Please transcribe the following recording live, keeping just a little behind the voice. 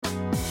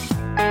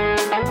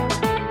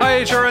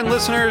HRN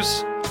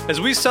listeners.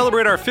 As we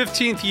celebrate our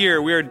 15th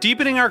year, we are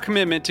deepening our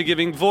commitment to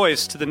giving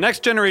voice to the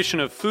next generation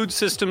of food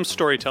systems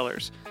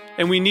storytellers,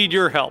 and we need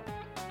your help.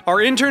 Our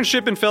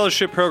internship and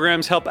fellowship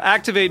programs help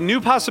activate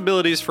new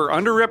possibilities for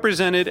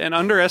underrepresented and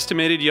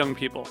underestimated young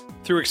people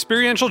through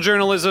experiential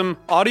journalism,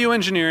 audio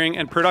engineering,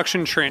 and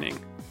production training.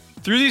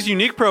 Through these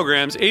unique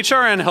programs,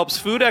 HRN helps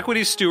food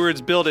equity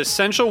stewards build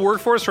essential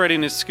workforce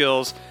readiness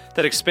skills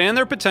that expand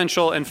their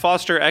potential and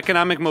foster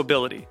economic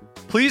mobility.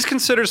 Please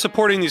consider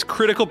supporting these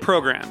critical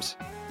programs.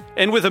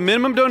 And with a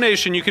minimum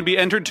donation, you can be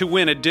entered to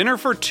win a dinner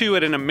for two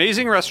at an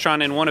amazing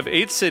restaurant in one of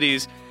 8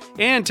 cities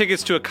and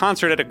tickets to a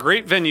concert at a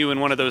great venue in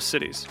one of those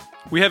cities.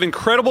 We have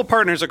incredible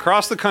partners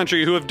across the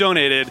country who have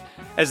donated,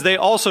 as they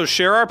also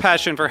share our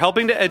passion for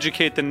helping to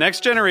educate the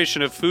next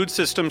generation of food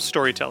systems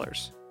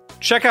storytellers.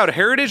 Check out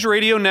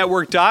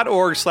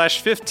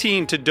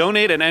heritageradionetwork.org/15 to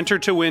donate and enter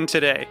to win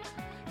today.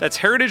 That's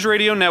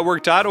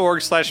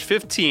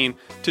heritageradionetwork.org/15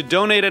 to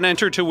donate and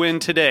enter to win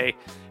today.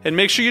 And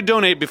make sure you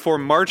donate before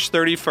March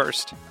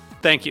 31st.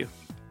 Thank you.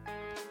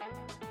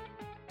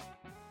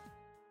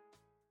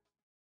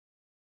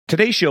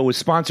 Today's show is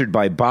sponsored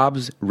by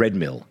Bob's Red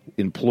Mill,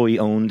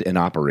 employee-owned and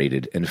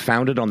operated, and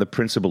founded on the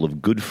principle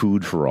of good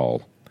food for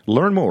all.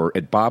 Learn more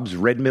at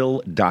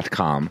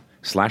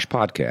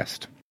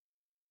bobsredmill.com/podcast.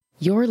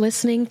 You're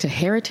listening to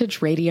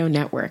Heritage Radio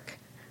Network.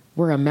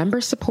 We're a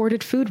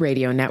member-supported food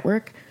radio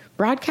network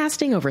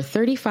broadcasting over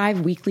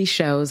 35 weekly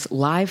shows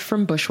live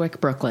from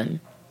Bushwick, Brooklyn.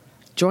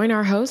 Join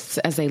our hosts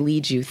as they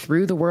lead you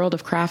through the world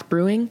of craft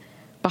brewing,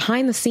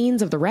 behind the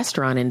scenes of the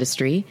restaurant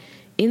industry,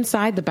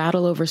 inside the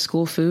battle over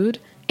school food,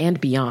 and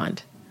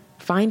beyond.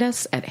 Find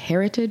us at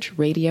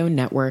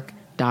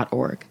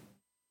heritageradionetwork.org.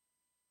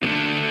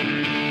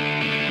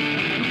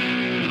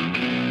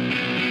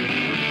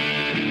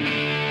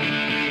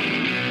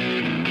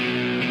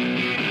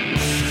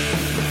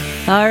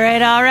 All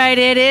right.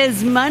 It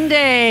is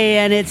Monday,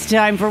 and it's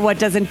time for What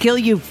Doesn't Kill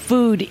You,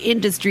 Food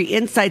Industry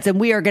Insights.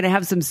 And we are going to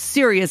have some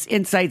serious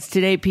insights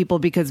today, people,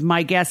 because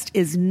my guest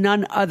is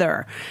none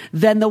other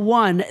than the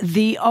one,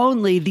 the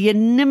only, the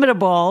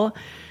inimitable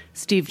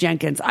Steve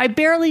Jenkins. I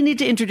barely need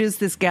to introduce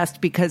this guest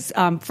because,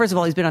 first of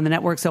all, he's been on the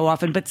network so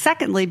often, but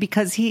secondly,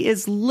 because he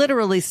is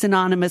literally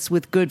synonymous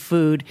with good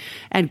food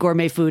and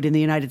gourmet food in the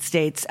United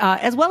States,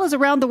 as well as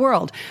around the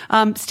world.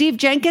 Steve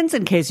Jenkins,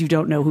 in case you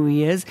don't know who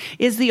he is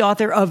the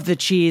author of The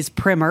Cheese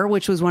Primer,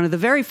 which was one of the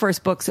very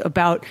first books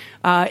about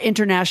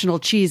international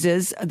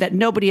cheeses that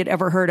nobody had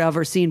ever heard of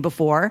or seen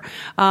before.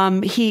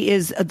 He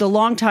is the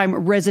longtime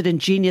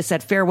resident genius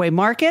at Fairway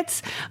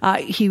Markets.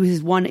 He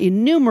has won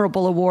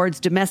innumerable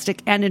awards,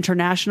 domestic and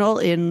international,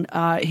 in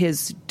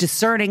his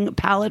discerning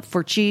palate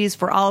for cheese,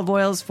 for olive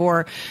oils,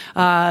 for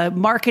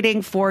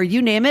marketing, for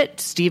you name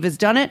it. Steve has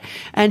done it,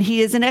 and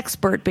he is an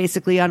expert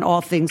basically on all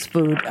things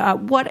food.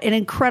 What an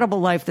incredible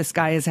life this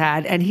guy has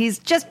had, and he's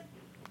just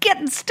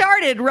getting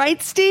started,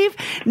 right, Steve?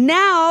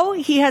 Now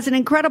he has an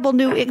incredible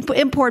new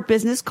import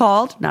business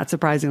called, not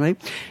surprisingly,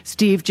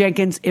 Steve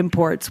Jenkins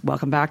Imports.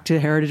 Welcome back to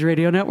Heritage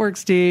Radio Network,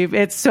 Steve.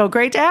 It's so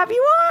great to have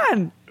you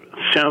on.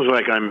 Sounds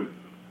like I'm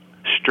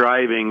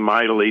striving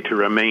mightily to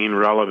remain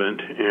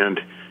relevant, and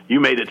you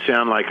made it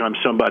sound like I'm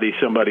somebody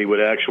would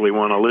actually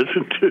want to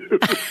listen to.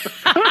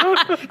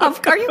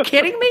 Are you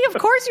kidding me? Of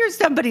course you're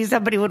somebody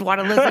would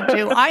want to listen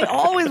to. I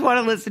always want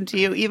to listen to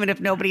you, even if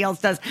nobody else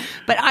does.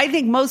 But I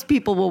think most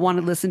people will want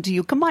to listen to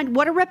you. Come on,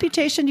 what a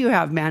reputation you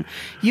have, man.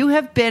 You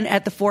have been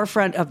at the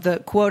forefront of the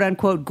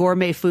quote-unquote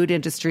gourmet food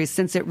industry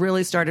since it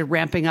really started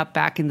ramping up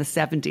back in the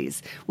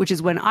 70s, which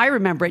is when I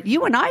remember it.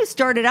 You and I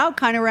started out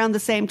kind of around the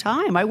same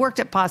time. I worked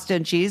at Pasta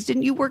and Cheese.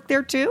 Didn't you work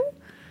there too?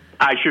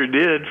 I sure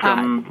did,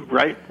 from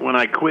right when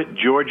I quit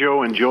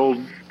Giorgio and Joel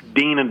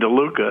Dean and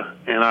DeLuca,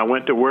 and I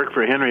went to work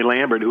for Henry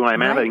Lambert, who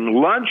I'm having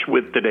lunch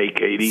with today,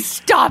 Katie.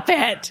 Stop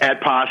it!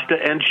 At Pasta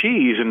and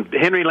Cheese. And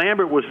Henry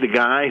Lambert was the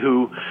guy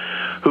who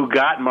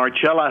got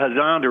Marcella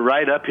Hazan to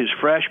write up his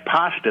fresh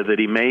pasta that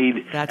he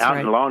made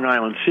in Long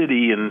Island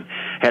City and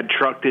had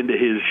trucked into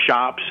his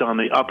shops on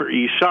the Upper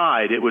East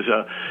Side. It was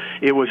a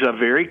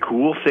very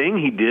cool thing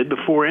he did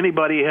before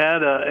anybody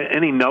had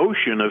any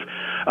notion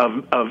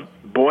of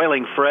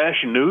boiling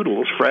fresh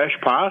noodles, fresh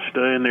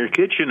pasta in their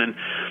kitchen and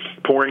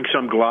pouring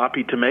some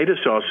gloppy tomato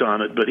sauce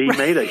on it. But he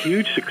made a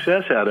huge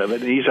success out of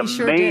it, and he's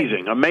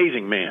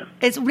amazing man.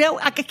 It's real.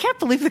 I can't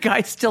believe the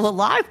guy's still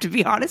alive, to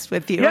be honest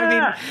with you.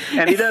 Yeah,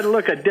 and he doesn't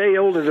look a day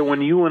older than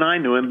when you and I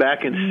knew him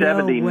back in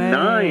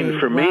 '79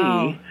 for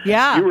me.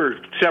 Yeah. You were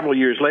several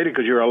years later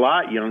because you're a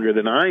lot younger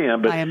than I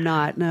am. But I am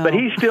not, no. But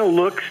he still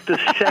looks the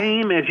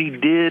same as he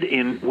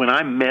did when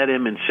I met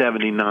him in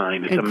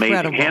 '79. It's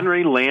amazing.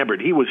 Henry Lambert.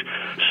 He was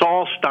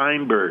Saul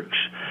Steinberg's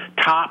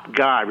top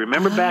guy.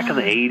 Remember back in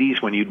the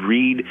 80s when you'd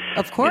read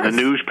in the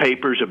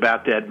newspapers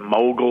about that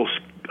mogul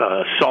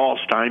Saul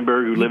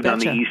Steinberg who lived on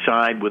the East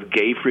Side with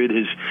Gayfrid,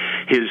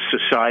 his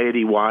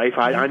society wife.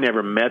 I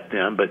never met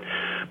them,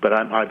 but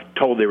I've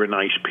told they were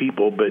nice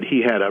people, but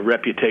he had a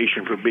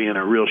reputation for being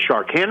a real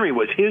shark. Henry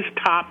was his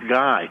top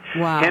guy.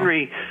 Wow.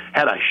 Henry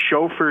had a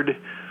chauffeured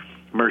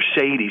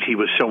Mercedes, he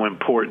was so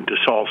important to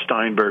Saul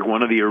Steinberg,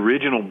 one of the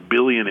original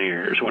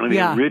billionaires, one of the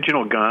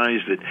original guys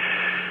that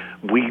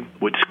we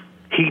would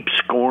heap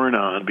scorn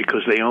on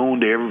because they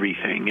owned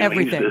everything.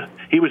 Everything.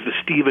 He was the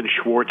Steven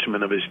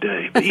Schwartzman of his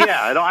day. But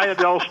yeah,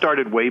 it all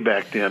started way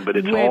back then, but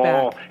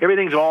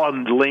everything's all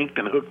linked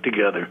and hooked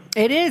together.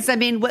 It is. I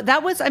mean,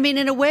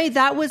 in a way,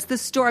 that was the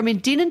story. I mean,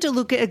 Dean and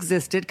DeLuca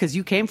existed because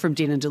you came from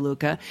Dean and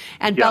DeLuca,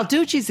 and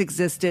Balducci's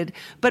existed,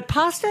 but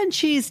Pasta and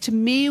Cheese to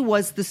me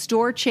was the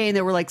store chain.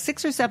 There were like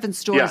 6 or 7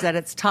 stores at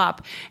its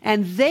top,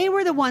 and they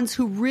were the ones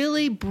who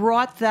really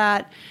brought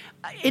that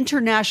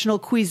international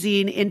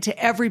cuisine into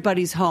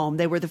everybody's home.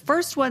 They were the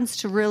first ones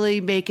to really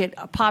make it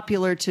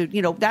popular to,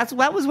 that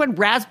was when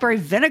raspberry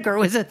vinegar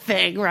was a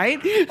thing, right?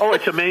 Oh,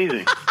 it's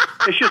amazing.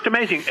 It's just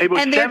amazing. It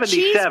was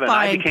 77.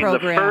 I became the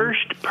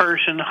first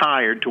person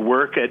hired to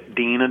work at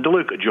Dean and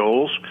DeLuca,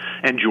 Joel's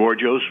and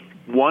Giorgio's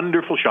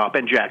wonderful shop,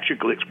 and Jack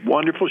Chicklick's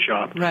wonderful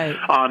shop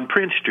on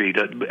Prince Street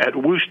at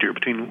Worcester,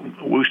 between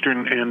Worcester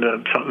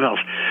and something else.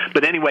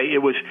 But anyway,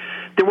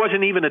 there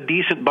wasn't even a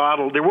decent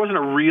bottle. There wasn't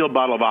a real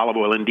bottle of olive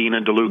oil in Dean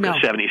and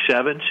DeLuca.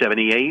 77,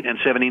 78, and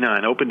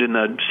 79. Opened in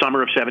the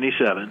summer of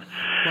 77.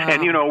 Wow.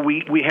 And,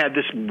 we had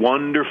this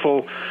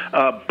wonderful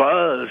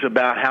buzz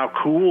about how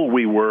cool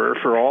we were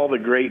for all the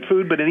great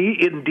food. But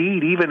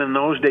indeed, even in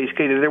those days,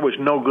 Katie, there was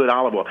no good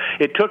olive oil.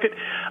 It took it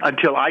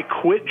until I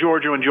quit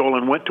Giorgio and Joel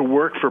and went to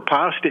work for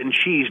Pasta and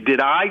Cheese did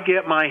I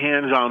get my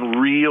hands on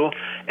real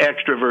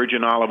extra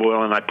virgin olive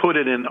oil, and I put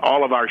it in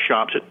all of our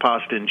shops at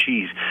Pasta and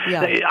Cheese.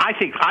 Yeah.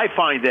 I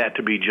find that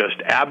to be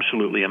just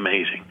absolutely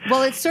amazing.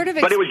 Well, it's sort of...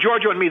 But it was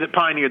Giorgio and me that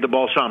pioneered the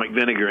balsamic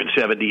vinegar in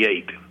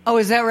 78. Oh,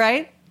 is that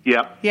right?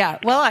 Yeah. Yeah.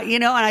 Well,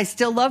 and I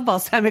still love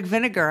balsamic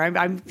vinegar.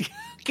 I'm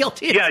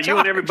guilty as charged. You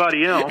and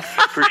everybody else,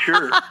 for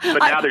sure. But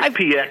now there's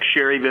PX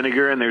sherry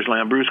vinegar, and there's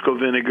Lambrusco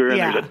vinegar, and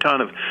there's a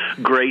ton of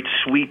great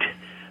sweet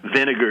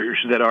vinegars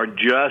that are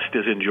just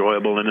as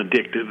enjoyable and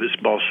addictive as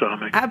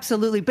balsamic.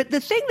 Absolutely. But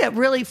the thing that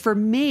really, for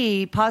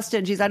me, Pasta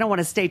and Cheese, I don't want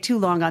to stay too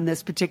long on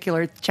this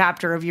particular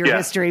chapter of your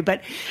history,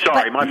 but...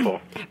 Sorry, my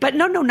fault. But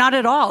no, not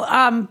at all.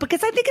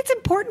 Because I think it's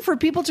important for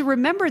people to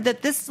remember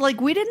that this,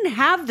 we didn't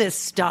have this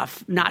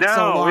stuff so long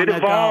ago. No, it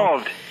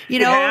evolved.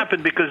 It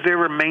happened because there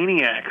were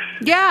maniacs.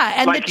 Yeah,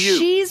 and like the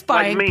cheese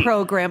buying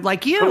program,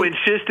 like you. Who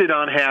insisted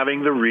on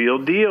having the real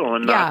deal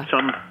and not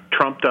some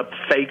trumped-up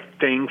fake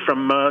thing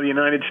from the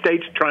United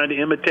States trying to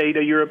imitate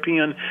a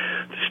European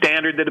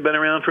standard that had been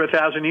around for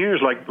 1,000 years,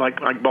 like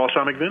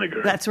balsamic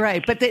vinegar. That's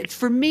right. But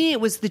for me,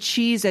 it was the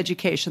cheese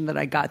education that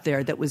I got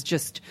there that was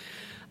just...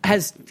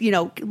 has,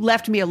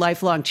 left me a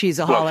lifelong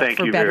cheeseaholic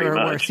for better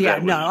or worse. Yeah,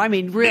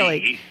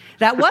 really.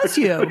 That was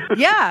you.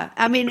 Yeah.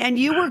 And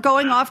you were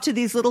going off to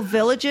these little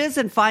villages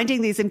and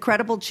finding these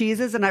incredible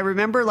cheeses. And I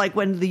remember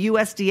when the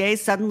USDA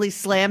suddenly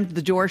slammed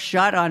the door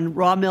shut on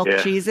raw milk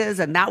cheeses,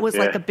 and that was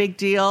a big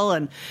deal.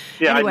 And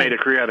anyway. I made a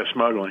career out of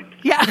smuggling.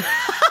 Yeah.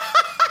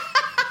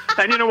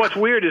 And what's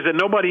weird is that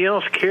nobody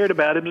else cared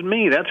about it but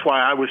me. That's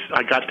why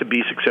I got to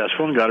be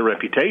successful and got a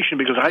reputation,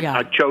 because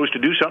I chose to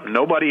do something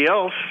nobody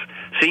else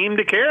seemed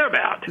to care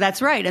about.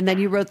 That's right. And then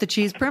you wrote the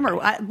cheese primer.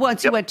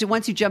 Once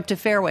you jumped to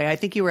Fairway. I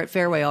think you were at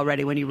Fairway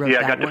already when you wrote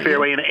that. Yeah, I got to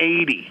Fairway in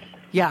 80.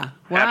 Yeah.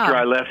 Wow. After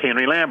I left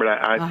Henry Lambert,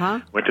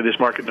 I went to this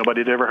market nobody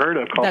had ever heard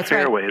of called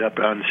Fairway up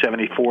on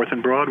 74th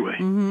and Broadway.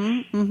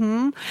 Mm-hmm.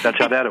 Mm-hmm. That's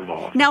how that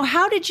evolved. Now,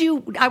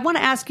 I want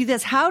to ask you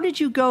this. How did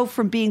you go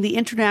from being the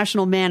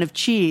international man of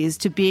cheese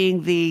to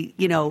being the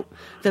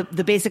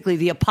basically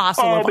the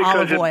apostle of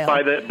olive oil?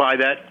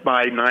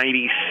 By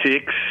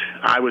 96,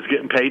 I was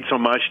getting paid so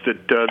much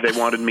that they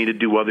wanted me to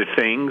do other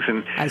things,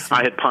 and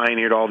I had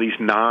pioneered all these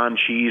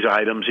non-cheese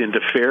items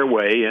into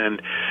Fairway,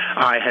 and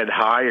I had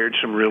hired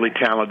some really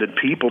talented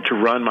people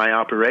to run my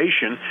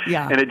operation,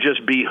 and it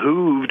just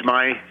behooved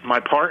my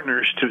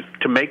partners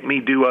to make me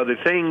do other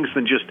things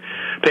than just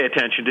pay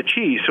attention to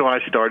cheese. So I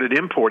started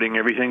importing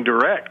everything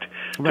direct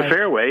to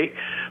Fairway.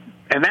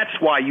 And that's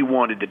why you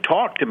wanted to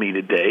talk to me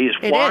today, is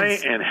why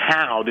and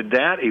how did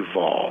that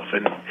evolve?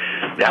 And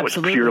that was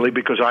purely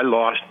because I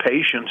lost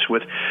patience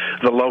with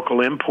the local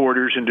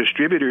importers and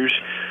distributors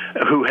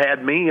who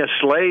had me a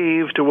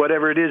slave to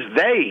whatever it is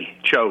they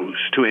chose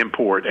to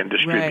import and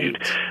distribute.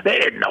 Right. They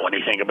didn't know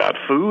anything about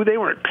food. They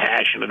weren't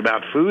passionate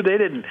about food. They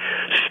didn't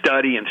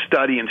study and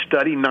study and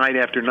study night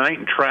after night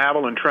and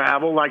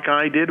travel like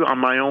I did on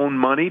my own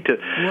money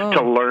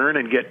to learn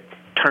and get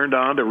turned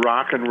on to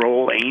rock and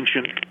roll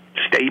ancient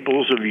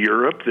staples of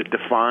Europe that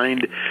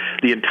defined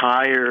the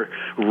entire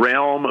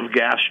realm of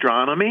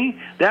gastronomy.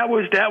 That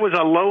was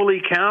a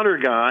lowly counter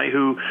guy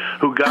who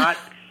got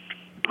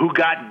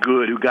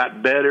good, who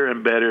got better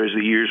and better as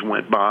the years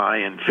went by,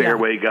 and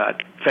Fairway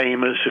got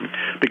famous and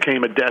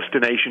became a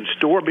destination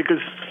store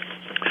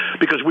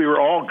because we were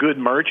all good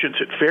merchants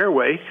at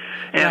Fairway,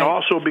 and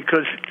also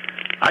because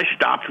I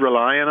stopped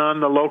relying on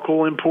the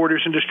local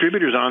importers and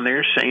distributors on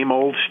their same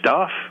old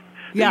stuff.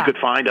 You could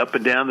find up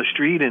and down the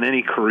street in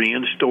any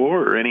Korean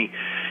store or any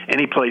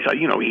any place,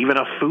 even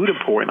a food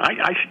emporium.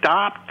 I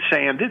stopped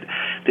saying,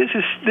 this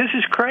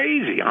is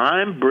crazy.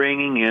 I'm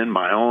bringing in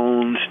my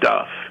own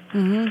stuff.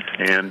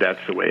 Mm-hmm. And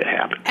that's the way it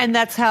happened. And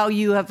that's how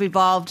you have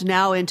evolved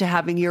now into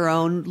having your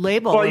own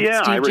label. Well, of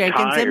yeah, Steve I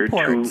Jenkins retired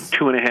Imports.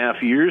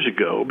 2.5 years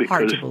ago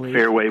because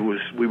Fairway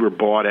we were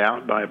bought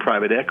out by a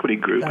private equity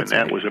group, and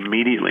that was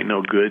immediately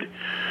no good.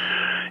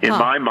 In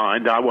my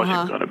mind, I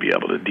wasn't going to be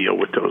able to deal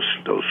with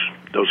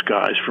those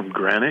guys from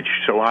Greenwich,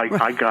 so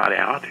I got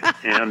out,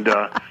 and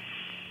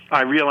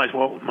I realized,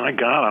 well, my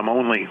God, I'm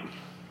only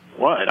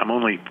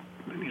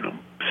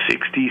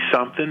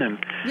 60-something, and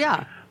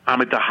I'm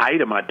at the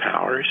height of my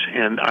powers,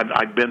 and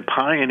I've been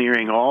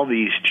pioneering all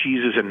these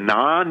cheeses and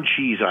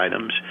non-cheese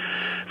items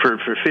for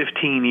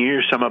 15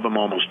 years, some of them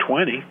almost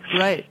 20.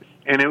 Right.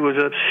 And it was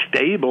a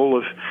stable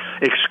of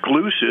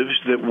exclusives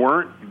that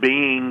weren't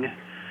being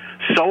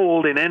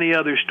sold in any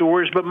other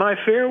stores but my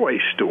Fairway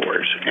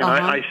stores. And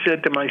I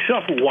said to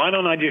myself, why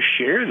don't I just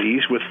share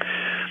these with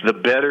the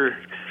better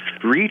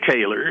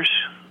retailers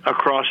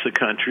across the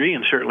country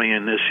and certainly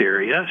in this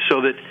area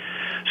so that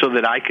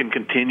I can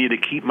continue to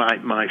keep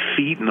my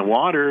feet in the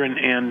water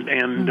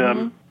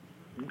and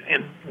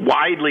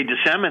widely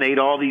disseminate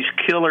all these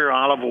killer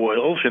olive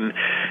oils and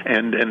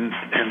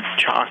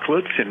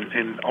chocolates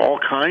and all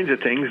kinds of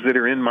things that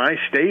are in my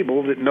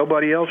stable that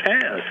nobody else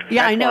has.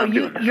 Yeah, I know.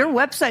 Your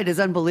website is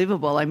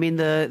unbelievable. I mean,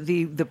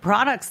 the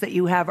products that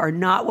you have are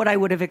not what I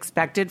would have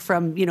expected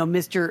from,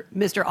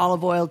 Mr.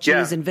 Olive Oil,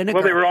 cheese, and vinegar.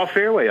 Well, they were all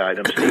Fairway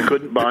items that you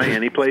couldn't buy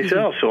anyplace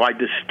else. So I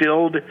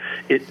distilled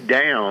it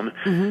down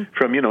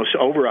from,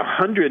 over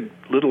 100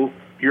 little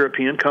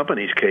European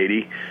companies,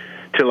 Katie,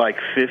 to like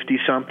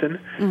 50-something.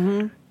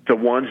 Mm-hmm. The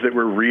ones that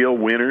were real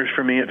winners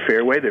for me at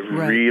Fairway that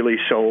really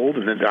sold,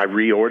 and then I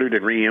reordered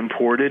and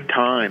re-imported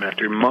time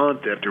after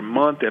month after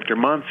month after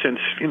month since,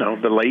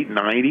 the late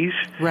 90s.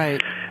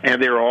 Right.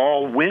 And they're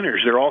all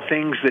winners. They're all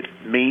things that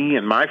me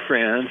and my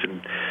friends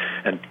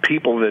and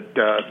people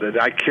that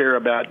I care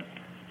about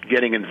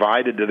getting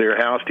invited to their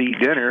house to eat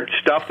dinner,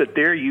 stuff that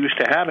they're used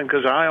to having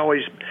because I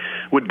always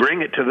would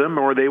bring it to them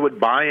or they would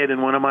buy it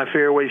in one of my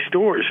Fairway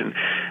stores.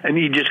 And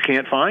you just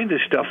can't find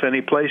this stuff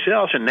anyplace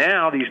else. And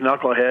now these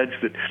knuckleheads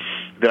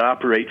that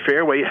operate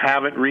Fairway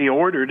haven't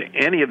reordered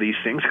any of these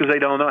things because they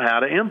don't know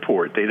how to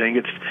import. They think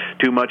it's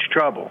too much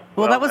trouble.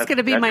 Well, that was going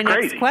to be my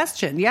next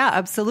question. Yeah,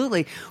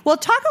 absolutely. Well,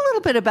 talk a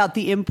little bit about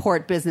the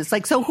import business.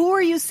 So who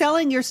are you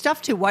selling your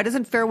stuff to? Why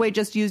doesn't Fairway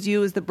just use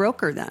you as the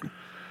broker then?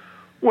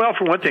 Well,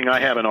 for one thing, I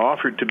haven't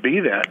offered to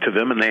be that to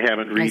them, and they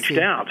haven't reached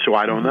out, so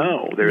I don't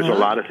know. There's a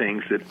lot of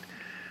things that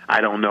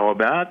I don't know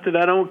about that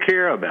I don't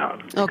care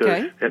about.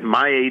 Because at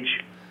my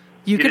age,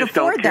 you can just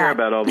don't care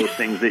about all those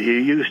things that you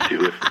used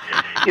to.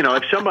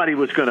 If somebody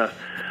was going to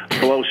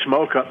blow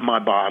smoke up my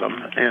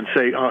bottom and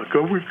say,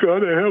 we've got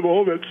to have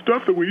all that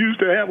stuff that we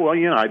used to have, well,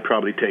 I'd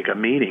probably take a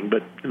meeting,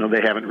 but,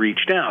 they haven't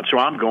reached out. So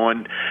I'm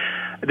going,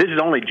 this has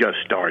only just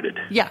started.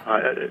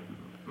 Yeah.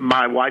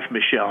 My wife,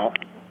 Michelle,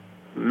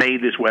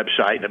 made this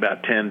website in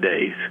about 10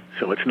 days,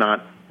 so it's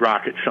not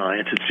rocket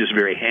science. It's just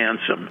very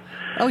handsome.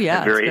 Oh,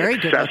 yeah. And very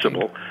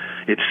accessible.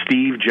 It's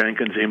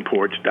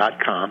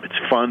SteveJenkinsImports.com. It's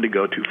fun to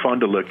go to, fun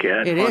to look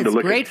at. It fun is. to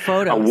look Great at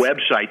photos. A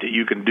website that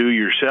you can do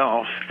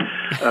yourself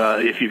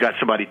if you've got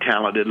somebody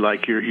talented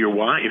like your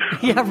wife.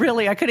 Yeah,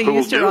 really. I could have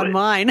used her on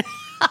mine.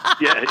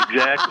 Yeah,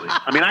 exactly.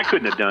 I mean, I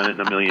couldn't have done it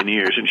in a million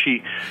years. And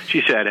she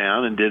sat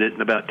down and did it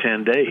in about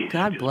 10 days.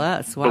 God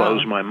bless. Wow.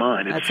 Blows my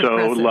mind. It's so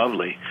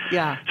lovely.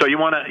 Yeah. So you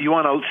want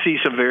to see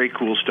some very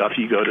cool stuff,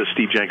 you go to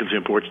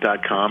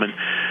SteveJenkinsImports.com, and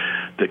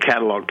the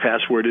catalog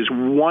password is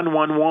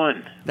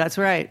 111. That's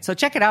right. So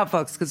check it out,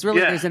 folks, because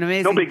really there's an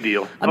amazing... No big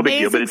deal. No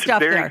big deal. But it's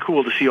very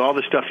cool to see all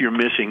the stuff you're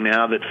missing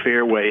now that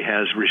Fairway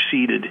has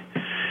receded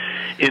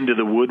into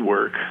the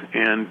woodwork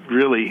and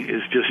really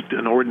is just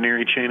an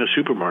ordinary chain of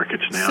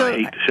supermarkets now. I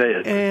hate to say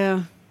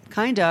it.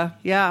 Kinda.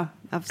 Yeah,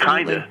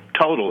 absolutely. Kinda.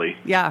 Totally.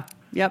 Yeah.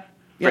 Yep.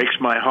 Breaks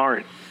my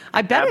heart.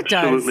 I bet it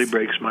does. Absolutely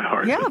breaks my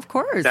heart. Yeah, of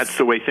course. That's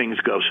the way things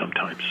go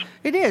sometimes.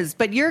 It is.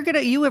 But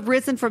you have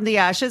risen from the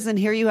ashes, and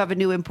here you have a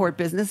new import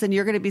business, and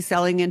you're going to be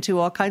selling into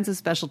all kinds of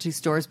specialty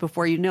stores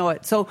before you know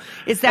it. So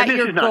is that your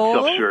goal? This is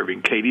not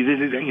self-serving, Katie.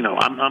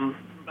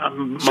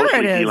 I'm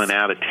mostly dealing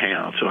out of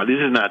town, so this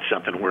is not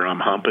something where I'm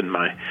humping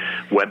my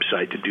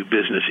website to do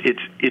business.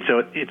 It's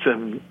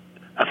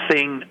a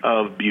thing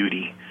of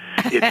beauty.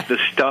 It's the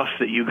stuff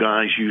that you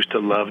guys used to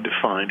love to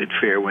find at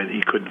Fairway that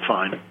you couldn't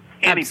find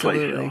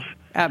anyplace else.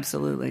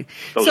 Absolutely.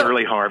 Those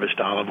early harvest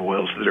olive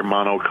oils that are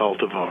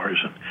monocultivars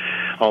and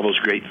all those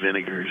great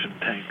vinegars and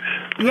things.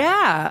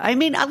 Yeah. I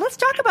mean, let's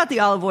talk about the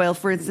olive oil,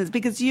 for instance,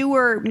 because you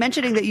were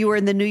mentioning that you were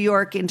in the New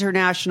York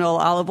International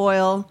Olive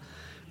Oil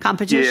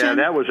competition. Yeah,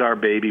 that was our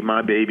baby,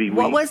 my baby.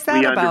 What was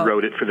that about? We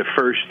underwrote it for the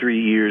first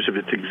 3 years of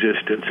its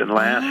existence, and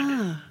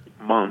last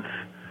month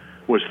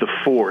was the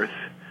 4th,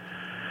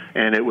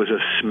 and it was a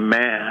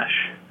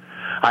smash.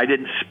 I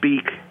didn't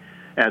speak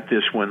at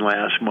this one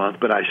last month,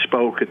 but I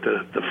spoke at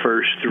the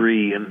first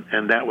 3,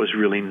 and that was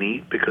really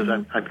neat because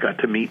I've got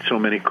to meet so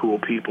many cool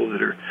people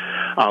that are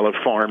olive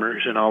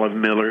farmers and olive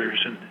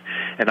millers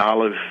and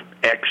olive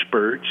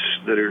experts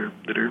that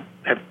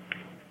have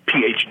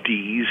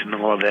PhDs and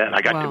all of that.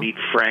 I got to meet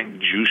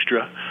Frank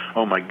Giustra.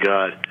 Oh my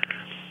God.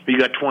 You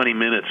got 20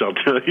 minutes, I'll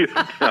tell you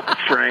about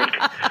Frank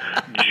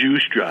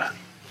Giustra,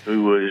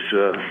 who was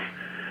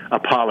a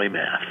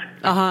polymath.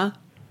 Uh-huh.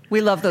 We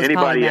love those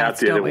Anybody polymaths, out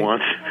there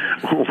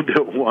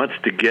that wants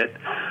to get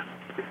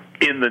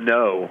in the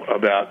know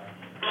about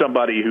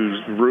somebody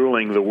who's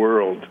ruling the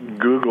world,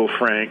 Google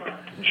Frank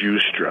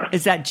Giustra.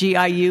 Is that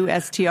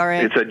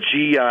Giustra? It's a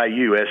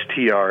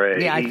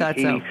Giustra. Yeah, I thought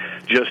so. He,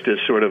 just as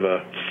sort of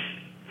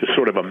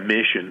a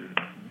mission,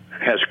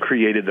 has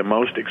created the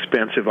most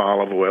expensive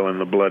olive oil in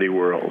the bloody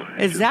world.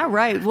 Is that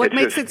right? What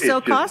makes it so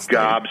costly?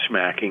 It's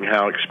gobsmacking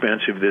how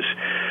expensive this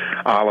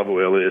olive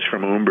oil is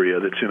from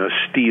Umbria that's in a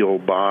steel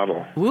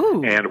bottle.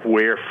 Ooh. And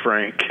where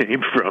Frank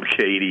came from,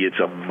 Katie, it's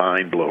a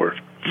mind blower.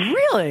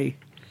 Really?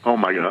 Oh,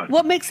 my God.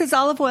 What makes his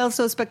olive oil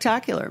so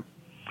spectacular?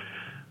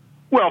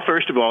 Well,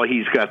 first of all,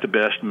 he's got the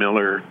best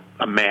miller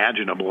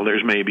imaginable.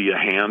 There's maybe a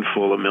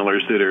handful of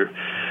millers that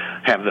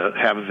have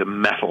the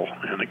mettle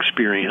and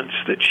experience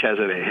that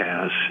Cesare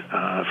has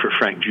for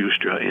Frank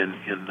Giustra in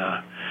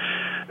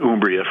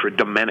Umbria for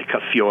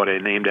Domenica Fiore,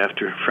 named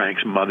after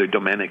Frank's mother,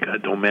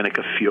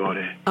 Domenica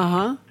Fiore.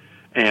 Uh-huh.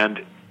 And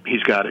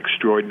he's got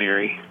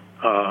extraordinary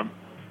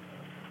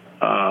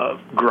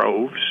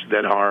groves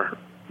that are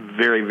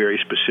very, very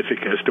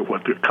specific as to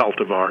what the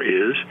cultivar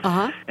is.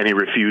 Uh-huh. And he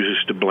refuses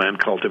to blend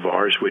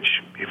cultivars,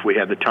 which, if we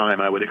had the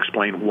time, I would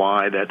explain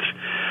why that's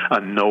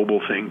a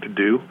noble thing to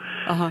do.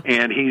 Uh-huh.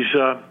 And he's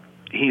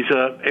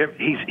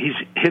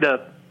hit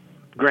a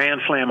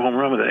grand slam home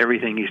run with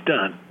everything he's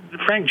done.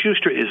 Frank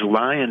Giustra is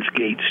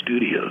Lionsgate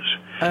Studios.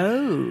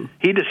 Oh.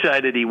 He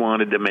decided he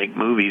wanted to make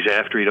movies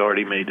after he'd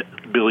already made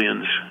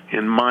billions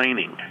in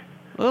mining.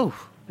 Oh, wow.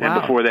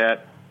 And before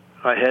that,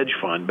 a hedge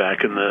fund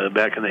back in the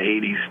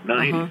 80s,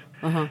 90s.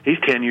 Uh-huh, uh-huh. He's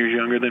 10 years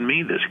younger than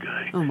me, this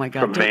guy. Oh, my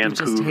God. From Don't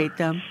Vancouver. you just hate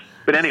them?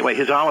 But anyway,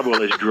 his olive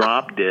oil is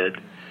drop dead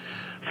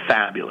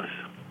fabulous.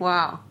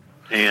 Wow.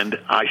 And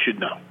I should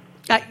know.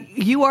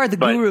 You are the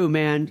guru,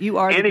 man. You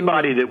are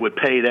anybody the guru. that would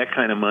pay that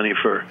kind of money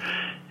for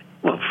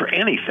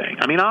anything.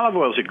 I mean, olive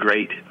oil is a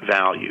great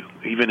value,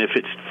 even if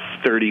it's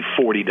 $30,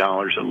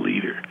 $40 a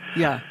liter.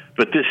 Yeah.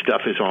 But this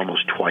stuff is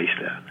almost twice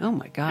that. Oh,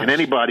 my gosh. And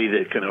anybody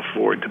that can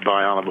afford to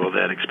buy olive oil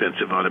that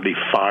expensive ought to be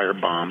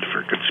firebombed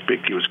for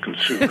conspicuous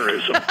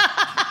consumerism.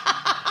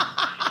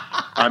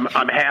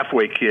 I'm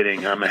halfway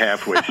kidding. I'm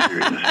halfway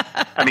serious.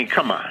 I mean,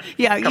 come on.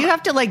 Yeah, you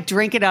have to,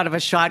 drink it out of a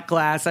shot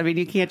glass. I mean,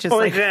 you can't just,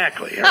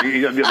 exactly.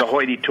 The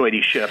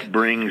hoity-toity chef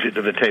brings it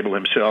to the table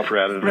himself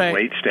rather than the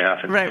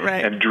waitstaff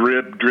and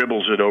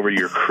dribbles it over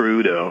your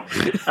crudo.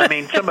 I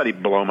mean, somebody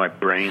blow my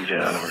brains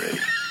out already.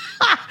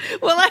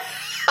 Well,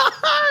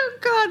 oh,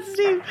 God,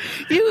 Steve,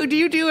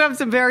 you do have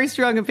some very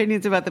strong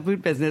opinions about the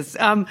food business.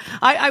 One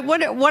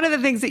of the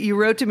things that you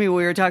wrote to me when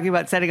we were talking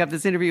about setting up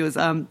this interview is,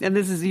 and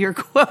this is your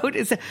quote,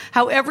 is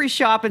how every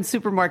shop and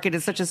supermarket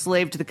is such a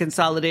slave to the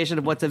consolidation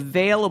of what's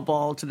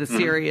available to the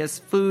serious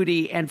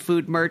foodie and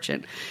food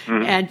merchant.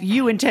 Mm-hmm. And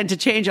you intend to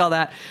change all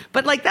that.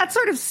 But that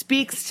sort of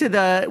speaks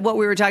to what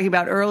we were talking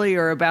about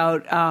earlier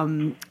about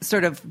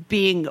sort of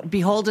being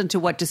beholden to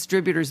what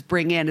distributors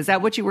bring in. Is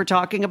that what you were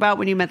talking about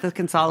when you meant the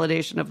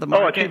consolidation of the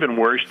market? Oh, it's even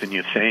worse than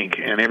you think.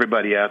 And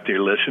everybody out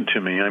there, listen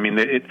to me. I mean,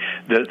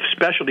 the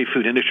specialty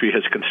food industry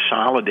has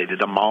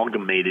consolidated,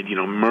 amalgamated,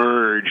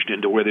 merged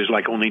into where there's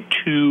only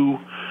two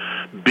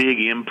big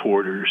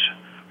importers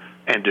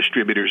and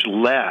distributors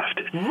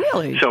left.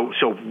 Really? So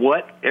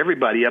what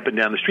everybody up and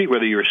down the street,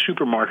 whether you're a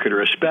supermarket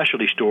or a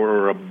specialty store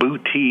or a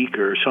boutique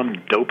or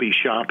some dopey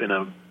shop in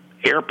a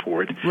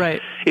airport,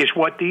 is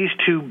what these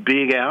two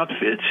big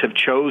outfits have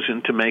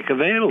chosen to make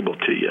available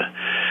to you.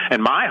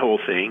 And my whole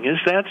thing is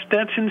that's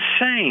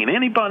insane.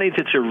 Anybody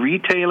that's a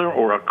retailer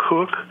or a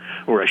cook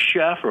or a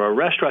chef or a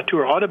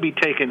restaurateur ought to be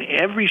taking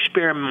every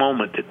spare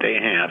moment that they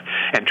have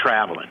and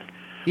traveling.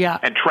 Yeah.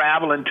 And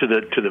traveling to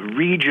the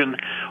region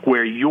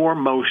where you're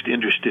most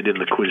interested in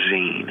the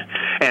cuisine.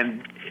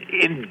 And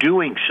in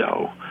doing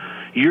so,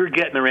 you're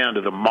getting around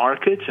to the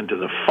markets and to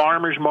the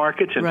farmers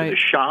markets and to the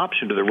shops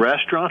and to the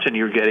restaurants, and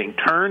you're getting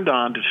turned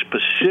on to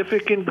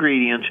specific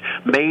ingredients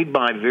made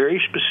by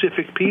very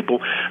specific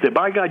people that,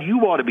 by God, you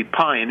ought to be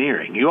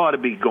pioneering. You ought to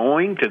be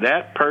going to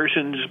that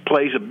person's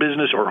place of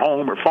business or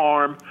home or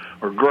farm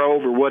or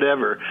grove or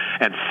whatever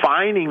and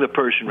finding the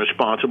person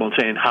responsible and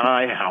saying,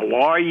 "Hi, how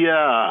are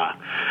ya?"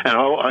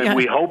 And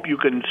we hope you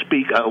can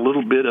speak a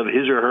little bit of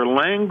his or her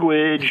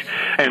language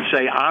and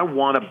say, "I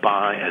want to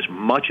buy as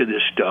much of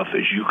this stuff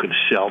as you can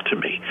sell to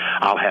me.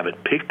 I'll have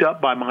it picked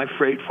up by my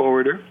freight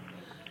forwarder.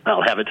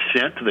 I'll have it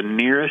sent to the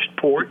nearest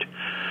port,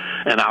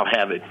 and I'll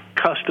have it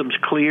customs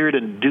cleared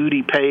and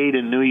duty paid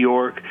in New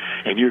York,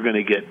 and you're going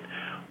to get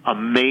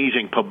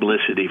amazing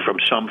publicity from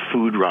some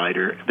food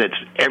writer that's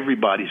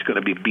everybody's going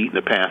to be beating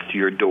the path to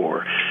your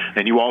door."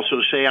 And you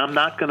also say, "I'm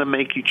not going to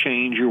make you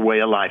change your way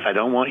of life. I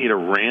don't want you to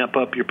ramp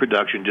up your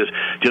production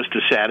just to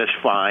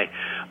satisfy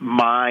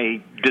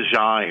my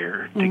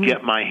desire to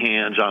get my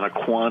hands on a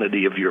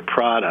quantity of your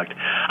product.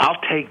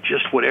 I'll take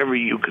just whatever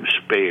you can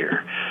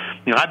spare."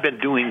 I've been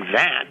doing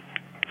that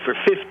for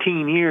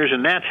 15 years,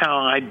 and that's how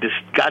I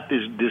got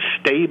this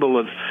stable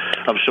of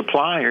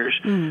suppliers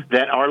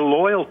that are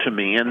loyal to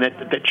me and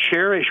that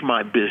cherish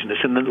my business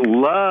and that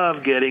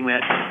love getting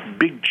that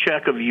big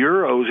check of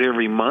euros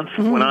every month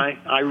when I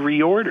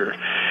reorder.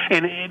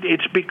 And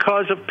it's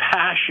because of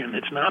passion.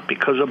 It's not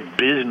because of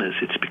business.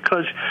 It's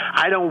because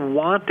I don't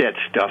want that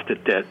stuff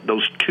that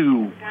those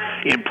two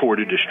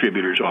imported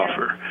distributors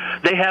offer.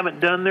 They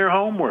haven't done their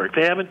homework.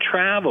 They haven't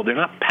traveled. They're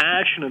not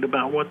passionate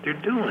about what they're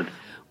doing.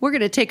 We're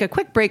going to take a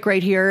quick break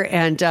right here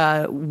and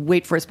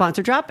wait for a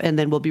sponsor drop, and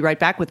then we'll be right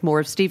back with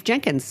more of Steve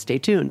Jenkins. Stay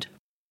tuned.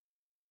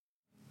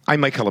 I'm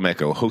Mike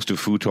Calameco, host of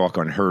Food Talk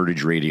on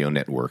Heritage Radio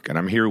Network, and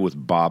I'm here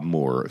with Bob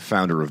Moore,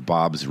 founder of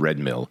Bob's Red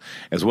Mill,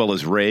 as well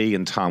as Ray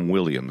and Tom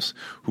Williams,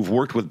 who've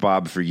worked with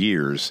Bob for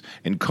years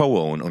and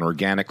co-own an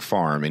organic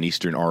farm in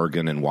eastern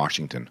Oregon and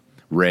Washington.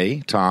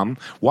 Ray, Tom,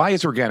 why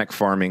is organic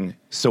farming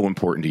so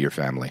important to your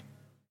family?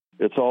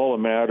 It's all a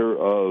matter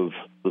of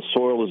the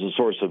soil is a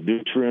source of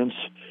nutrients.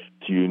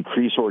 You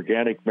increase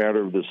organic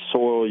matter of the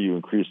soil, you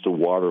increase the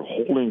water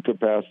holding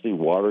capacity.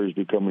 Water is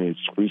becoming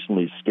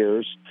increasingly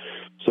scarce.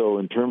 So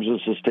in terms of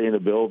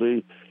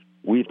sustainability,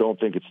 we don't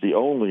think it's the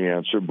only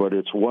answer, but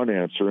it's one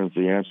answer, and it's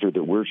the answer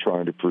that we're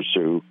trying to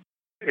pursue.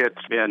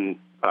 It's been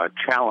a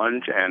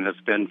challenge, and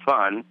it's been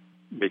fun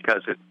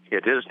because it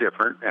is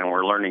different, and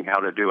we're learning how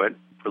to do it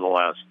for the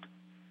last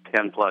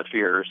 10-plus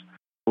years.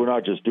 We're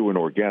not just doing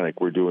organic,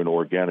 we're doing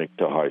organic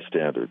to high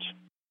standards.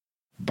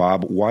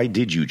 Bob, why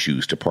did you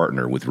choose to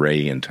partner with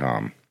Ray and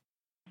Tom?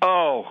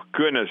 Oh,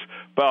 goodness.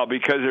 Well,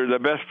 because they're the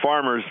best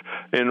farmers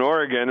in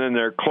Oregon, and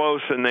they're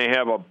close, and they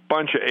have a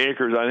bunch of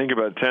acres, I think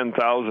about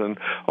 10,000,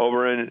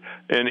 over in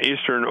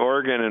eastern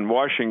Oregon and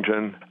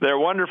Washington. They're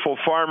wonderful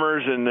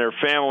farmers, and their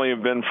family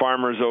have been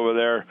farmers over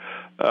there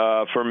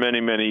for many,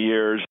 many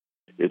years.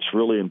 It's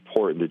really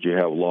important that you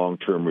have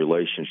long-term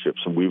relationships,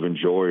 and we've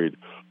enjoyed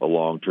a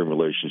long-term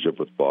relationship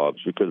with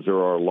Bob's because there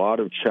are a lot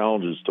of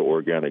challenges to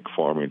organic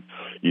farming.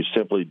 You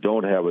simply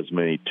don't have as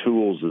many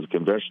tools as a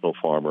conventional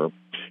farmer,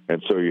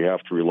 and so you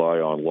have to rely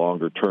on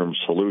longer-term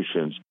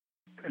solutions.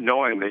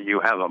 Knowing that you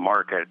have a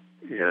market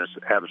is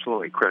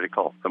absolutely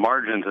critical. The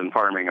margins in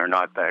farming are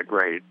not that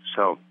great,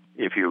 so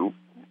if you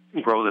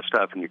grow the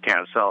stuff and you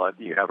can't sell it,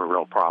 you have a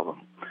real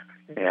problem.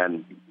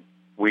 And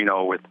we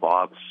know with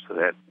Bob's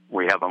that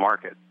we have a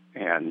market,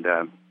 and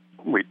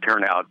we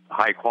turn out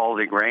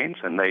high-quality grains,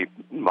 and they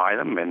buy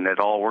them, and it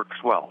all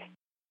works well.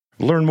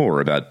 Learn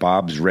more about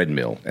Bob's Red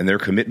Mill and their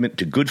commitment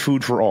to good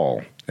food for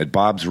all at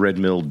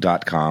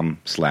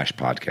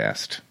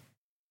bobsredmill.com/podcast.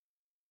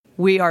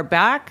 We are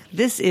back.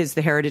 This is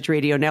the Heritage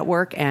Radio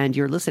Network, and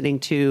you're listening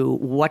to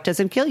What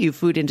Doesn't Kill You,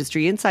 Food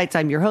Industry Insights.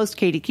 I'm your host,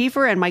 Katie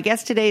Kiefer, and my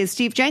guest today is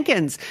Steve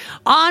Jenkins.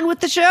 On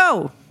with the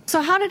show. So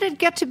how did it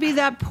get to be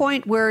that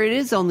point where it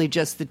is only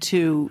just the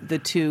two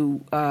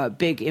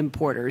big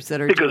importers that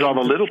are because all the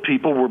little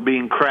people were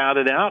being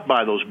crowded out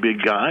by those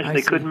big guys.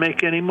 They couldn't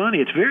make any money.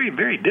 It's very,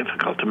 very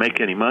difficult to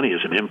make any money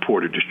as an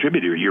importer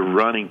distributor. You're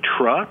running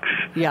trucks,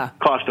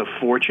 cost a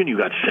fortune. You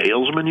got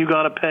salesmen you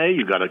got to pay.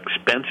 You got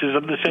expenses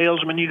of the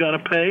salesman you got to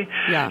pay.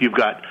 You've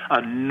got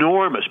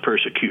enormous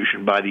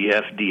persecution by the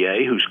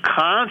FDA, who's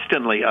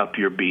constantly up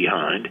your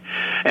behind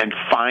and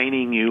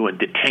fining you and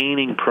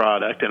detaining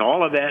product, and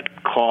all of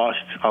that costs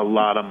a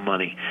lot of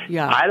money.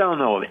 I don't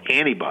know of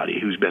anybody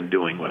who's been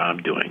doing what I'm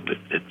doing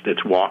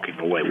that's walking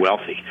away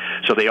wealthy.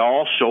 So they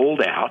all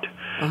sold out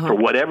for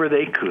whatever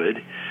they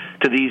could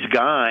to these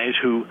guys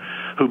who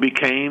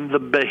became the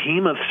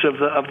behemoths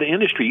of the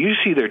industry. You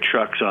see their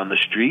trucks on the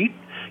street.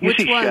 You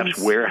see Chef's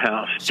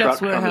Warehouse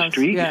trucks on the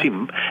street. You see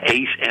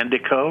Ace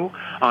Endico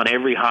on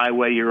every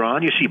highway you're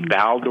on. You see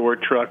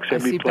Baldor trucks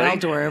every place. I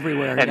see Baldor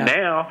everywhere. And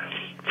now,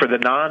 for the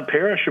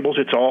non-perishables,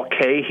 it's all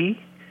KeHE.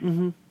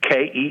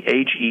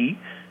 KEHE,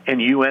 and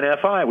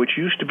UNFI, which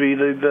used to be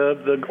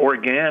the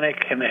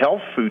organic and the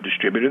health food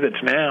distributor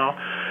that's now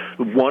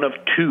one of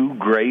two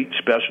great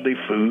specialty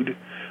food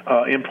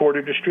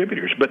importer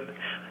distributors. But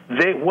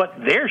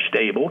their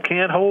stable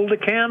can't hold a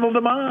candle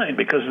to mine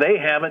because they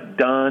haven't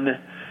done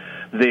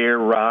their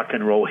rock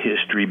and roll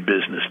history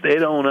business. They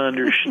don't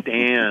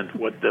understand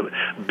what the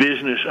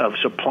business of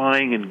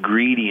supplying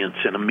ingredients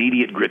and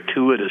immediate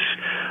gratuitous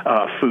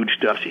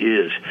foodstuffs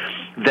is.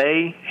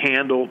 They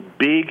handle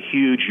big,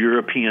 huge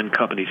European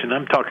companies, and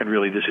I'm talking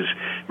really, this is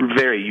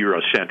very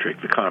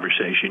Eurocentric, the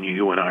conversation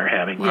you and I are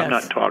having. Yes. I'm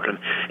not talking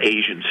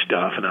Asian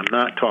stuff, and I'm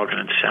not talking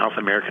South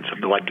American stuff,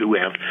 though I do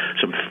have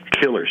some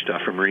killer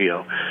stuff from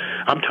Rio.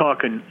 I'm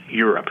talking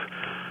Europe.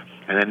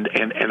 And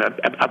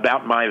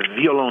about my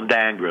violon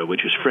d'angre,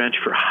 which is French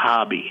for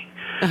hobby,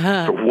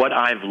 for what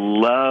I've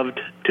loved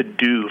to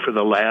do for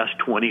the last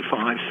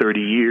 25, 30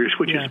 years,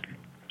 which is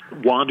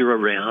wander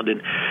around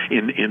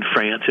in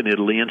France and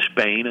Italy and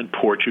Spain and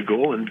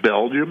Portugal and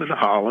Belgium and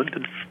Holland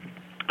and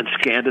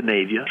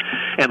Scandinavia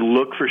and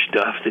look for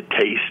stuff that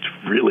tastes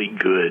really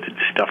good and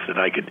stuff that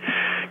I could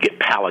get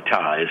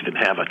palletized and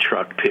have a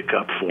truck pick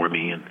up for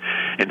me and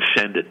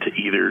send it to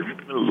either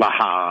Le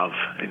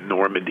Havre in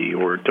Normandy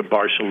or to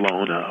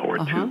Barcelona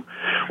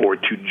or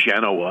to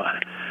Genoa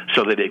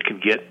so that it can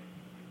get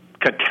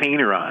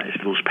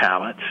containerized, those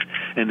pallets,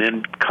 and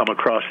then come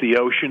across the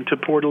ocean to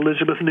Port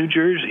Elizabeth, New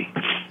Jersey.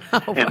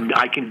 Oh, wow. And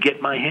I can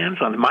get my hands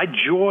on it. My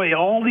joy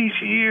all these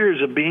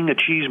years of being a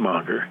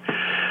cheesemonger,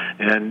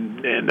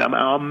 and I'm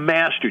a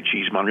master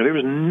cheesemonger. There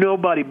was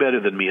nobody better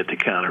than me at the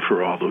counter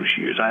for all those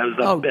years. I was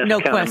the best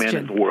counter man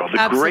in the world.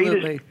 The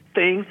greatest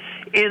thing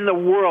in the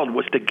world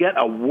was to get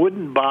a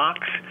wooden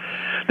box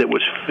that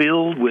was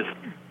filled with,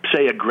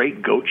 say, a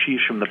great goat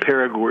cheese from the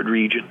Perigord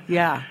region.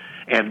 Yeah.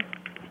 And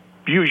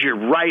use your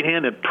right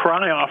hand and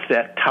pry off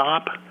that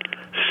top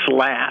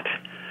slat,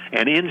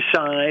 and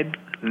inside,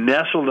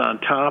 nestled on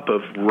top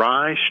of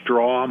rye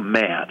straw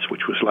mats,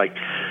 which was like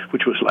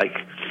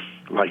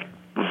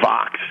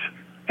Vox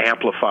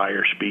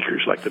amplifier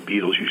speakers like the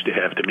Beatles used to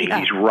have to me.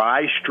 Yeah. These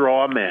rye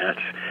straw mats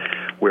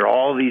where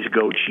all these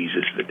goat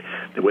cheeses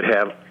that would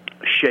have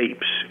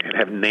shapes and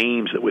have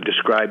names that would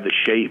describe the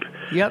shape,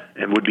 yep,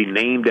 and would be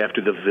named after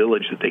the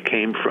village that they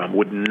came from,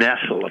 would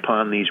nestle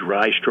upon these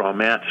rye straw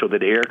mats so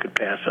that air could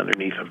pass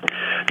underneath them.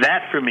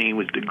 That for me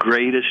was the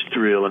greatest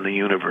thrill in the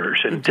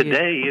universe. And indeed,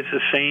 today it's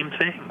the same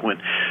thing.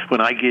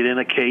 When I get in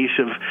a case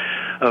of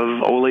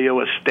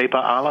Olio Estepa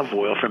olive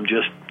oil from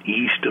just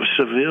east of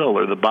Seville,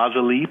 or the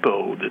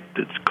Basilipo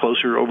that's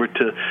closer over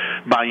to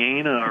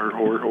Baena,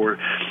 or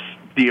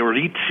the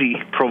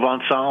Orizzi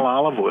Provençal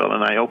olive oil,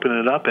 and I open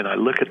it up and I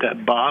look at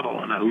that bottle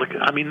and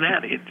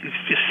it's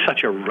just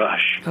such a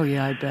rush. Oh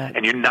yeah, I bet.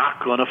 And you're not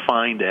going to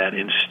find that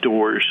in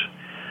stores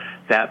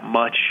that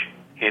much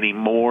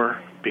anymore,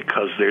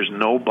 because there's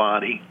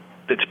nobody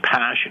that's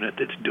passionate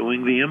that's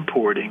doing the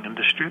importing and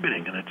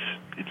distributing, and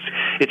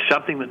it's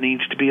something that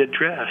needs to be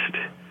addressed.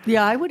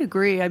 Yeah, I would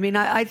agree. I mean,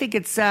 I think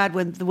it's sad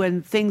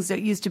when things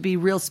that used to be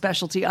real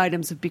specialty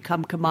items have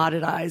become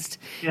commoditized.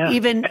 Yeah.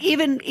 Even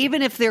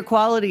if their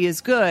quality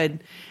is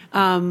good,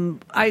 I'm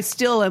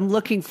still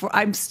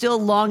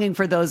longing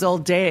for those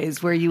old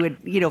days where you would,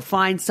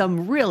 find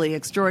some really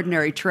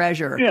extraordinary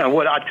treasure. Yeah,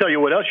 I'll tell you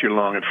what else you're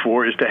longing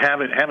for is to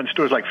having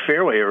stores like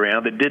Fairway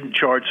around that didn't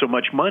charge so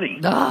much money.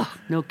 Oh,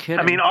 no kidding.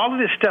 I mean, all of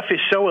this stuff is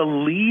so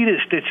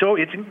elitist.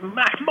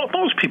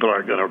 Most people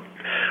aren't going to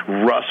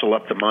rustle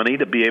up the money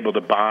to be able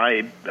to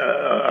buy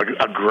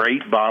a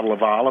great bottle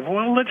of olive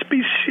oil. Let's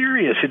be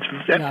serious.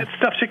 That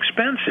stuff's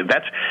expensive.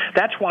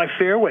 That's why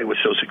Fairway was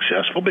so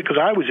successful, because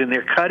I was in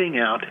there cutting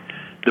out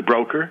the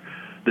broker,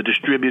 the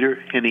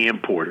distributor, and the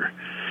importer.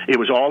 It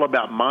was all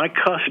about my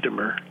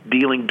customer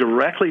dealing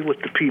directly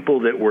with the people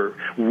that were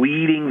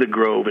weeding the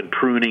grove and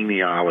pruning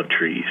the olive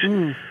trees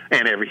and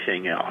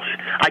everything else.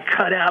 I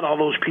cut out all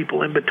those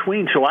people in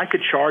between so I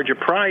could charge a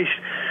price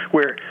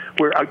where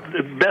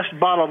the best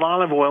bottle of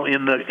olive oil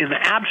in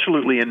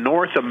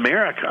North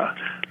America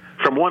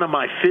from one of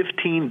my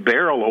 15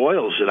 barrel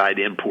oils that I'd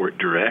import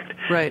direct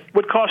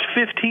would cost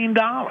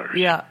 $15.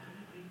 Yeah.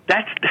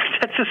 That's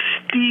a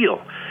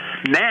steal.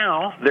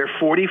 Now they're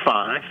 $45,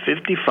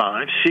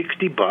 $55,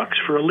 $60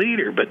 for a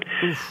liter, but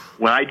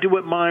when I do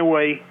it my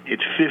way,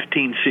 it's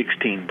 $15,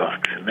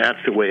 $16, and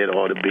that's the way it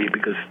ought to be,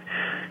 because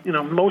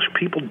most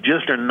people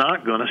just are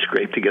not going to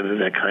scrape together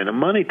that kind of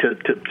money to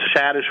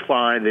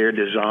satisfy their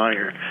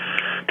desire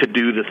to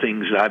do the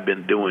things I've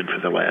been doing for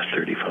the last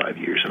 35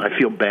 years, and I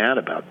feel bad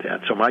about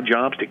that. So my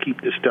job's to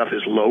keep this stuff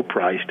as low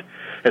priced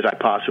as I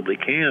possibly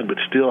can, but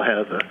still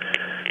has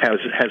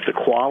the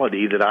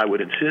quality that I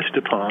would insist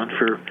upon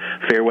for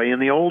Fairway in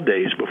the old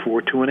days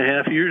before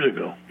 2.5 years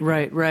ago.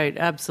 Right,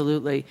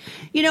 absolutely.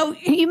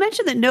 You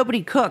mentioned that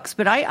nobody cooks,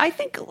 but I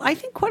think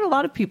quite a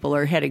lot of people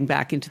are heading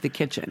back into the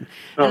kitchen.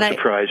 Don't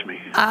surprise me.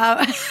 Well,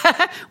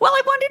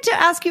 I wanted to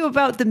ask you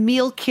about the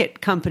meal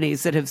kit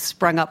companies that have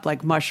sprung up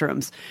like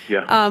mushrooms.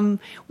 Yeah.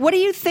 What do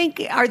you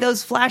think? Are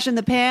those flash in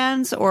the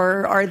pans,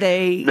 or are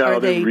they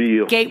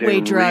real.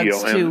 Gateway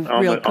drugs to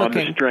real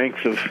cooking? On the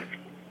strength of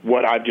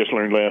what I've just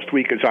learned last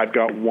week, is I've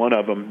got one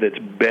of them that's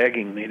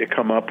begging me to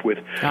come up with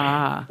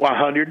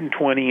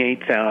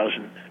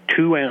 128,000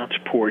 2-ounce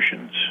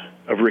portions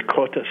of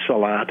ricotta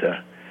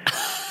salata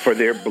for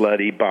their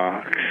bloody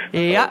box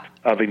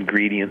of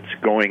ingredients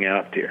going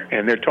out there.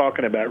 And they're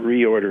talking about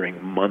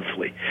reordering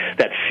monthly.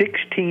 That's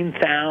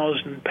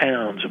 16,000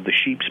 pounds of the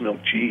sheep's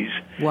milk cheese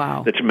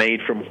that's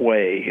made from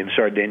whey in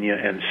Sardinia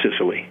and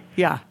Sicily.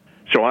 Yeah.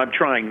 So I'm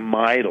trying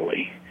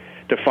mightily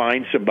to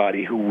find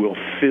somebody who will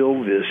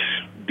fill this,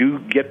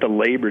 get the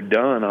labor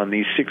done on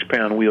these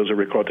 6-pound wheels of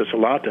ricotta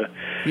salata,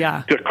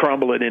 to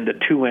crumble it into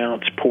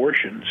 2-ounce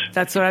portions.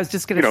 That's what I was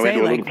just going to say.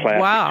 Into a little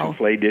plastic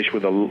souffle dish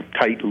with a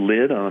tight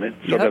lid on it,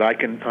 so that I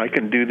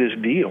can do this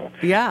deal.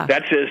 Yeah,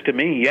 that says to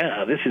me,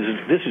 this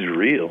is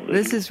real.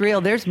 This is real.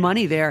 There's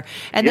money there.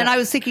 And then I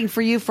was thinking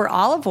for you, for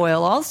olive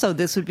oil, also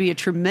this would be a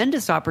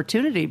tremendous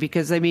opportunity,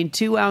 because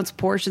 2-ounce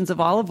portions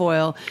of olive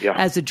oil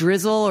as a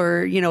drizzle,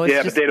 or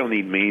but they don't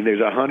need me.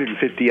 There's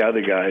 150 other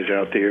guys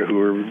out there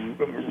who are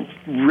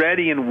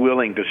ready and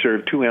willing to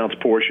serve 2-ounce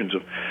portions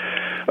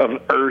of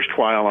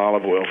erstwhile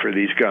olive oil for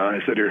these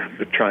guys that are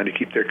trying to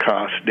keep their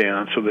costs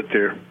down so that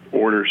their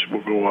orders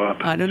will go up.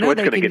 I don't know. So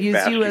they can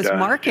use you as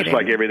marketing, just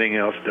like everything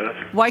else does.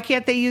 Why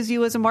can't they use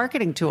you as a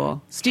marketing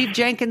tool? Steve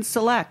Jenkins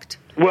Select.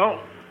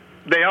 Well,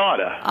 They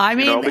oughta. I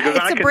mean, because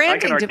it's I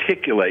can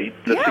articulate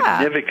the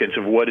significance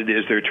of what it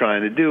is they're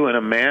trying to do in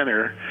a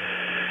manner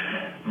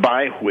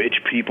by which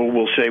people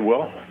will say,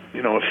 well,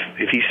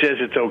 if he says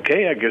it's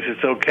okay, I guess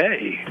it's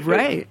okay.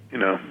 Right.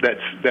 But,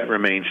 that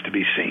remains to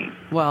be seen.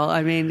 Well,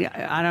 I mean,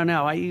 I don't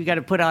know. You got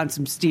to put on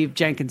some Steve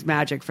Jenkins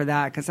magic for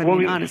that, because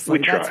honestly,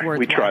 that's worthwhile.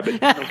 We try,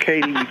 but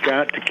Katie, we've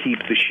got to keep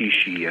the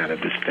she out of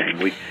this thing.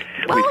 We've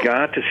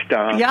got to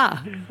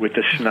stop with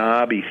the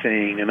snobby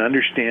thing and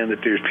understand that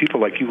there's people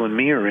like you and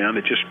me around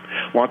that just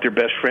want their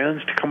best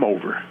friends to come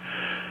over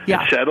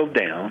and settle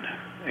down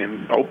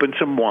and open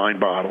some wine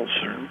bottles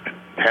or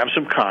have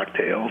some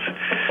cocktails,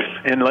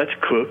 and let's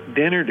cook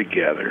dinner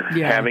together,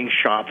 having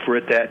shopped for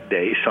it that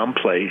day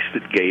someplace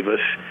that gave us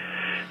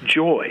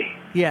joy.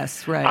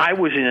 Yes, right. I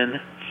was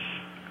in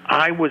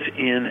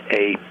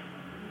a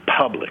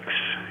Publix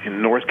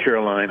in North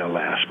Carolina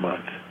last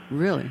month.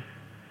 Really?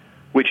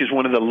 Which is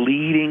one of the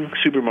leading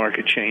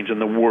supermarket chains in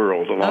the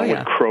world, along with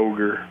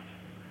Kroger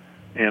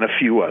and a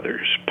few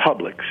others,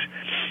 Publix.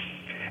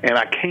 And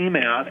I came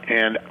out,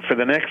 and for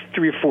the next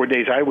 3 or 4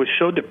 days, I was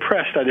so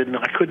depressed I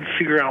couldn't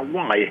figure out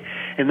why.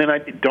 And then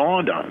it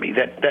dawned on me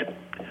that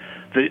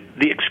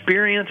the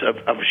experience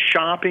of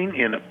shopping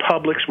in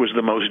Publix was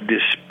the most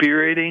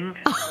dispiriting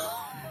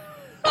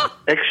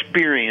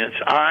experience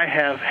I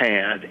have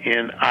had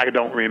in I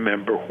don't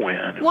remember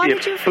when. Why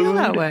did you feel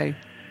that way?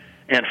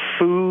 And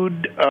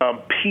food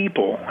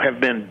people have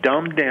been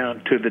dumbed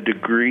down to the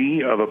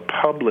degree of a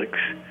Publix.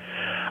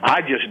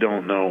 I just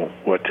don't know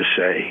what to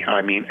say.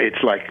 I mean,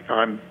 it's like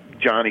I'm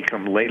Johnny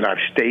come late. I've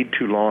stayed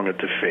too long at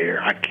the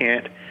fair. I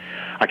can't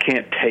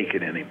take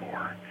it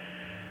anymore.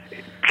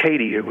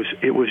 Katie, it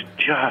was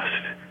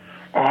just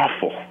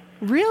awful.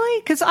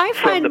 Really? Because I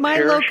find my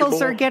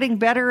locals are getting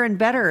better and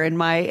better in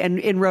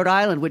Rhode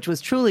Island, which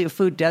was truly a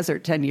food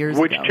desert 10 years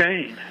ago. Which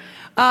chain?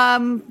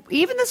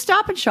 Even the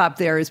Stop and Shop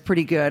there is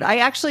pretty good. I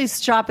actually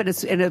shop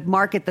in a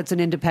market that's an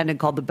independent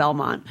called the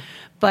Belmont,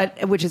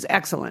 which is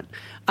excellent.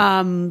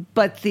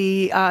 But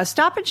the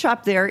Stop and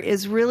Shop there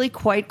is really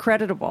quite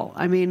creditable.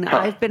 I mean,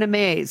 I've been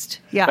amazed.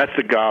 Yeah, that's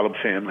the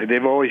Golub family.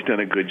 They've always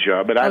done a good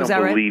job, but I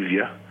don't believe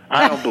you.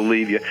 I don't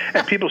believe you.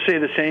 And people say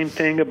the same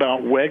thing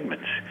about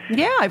Wegmans.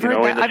 Yeah, I've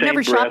heard that. I've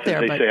never shopped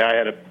there. They say I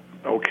had an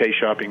okay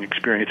shopping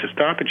experience at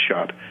Stop and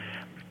Shop.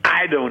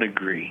 I don't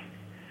agree.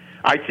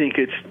 I think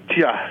it's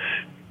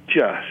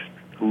just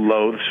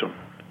loathsome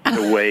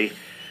the way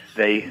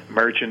they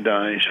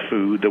merchandise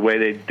food, the way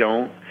they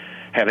don't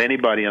have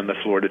anybody on the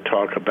floor to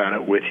talk about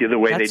it with you, the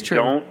way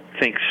don't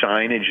think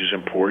signage is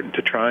important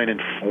to try and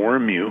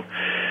inform you,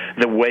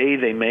 the way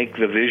they make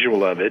the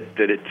visual of it,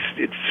 that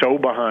it's so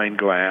behind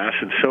glass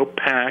and so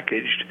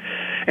packaged.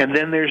 And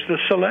then there's the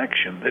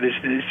selection that is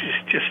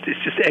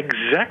just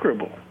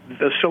execrable,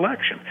 the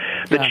selection.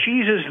 The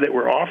cheeses that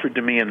were offered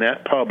to me in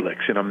that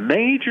Publix in a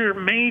major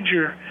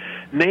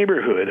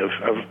neighborhood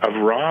of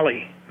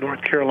Raleigh,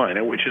 North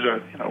Carolina, which is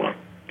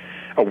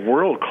a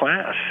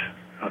world-class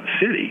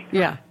city.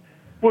 Yeah.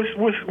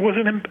 Was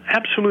an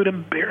absolute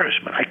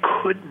embarrassment. I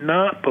could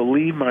not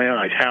believe my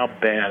eyes how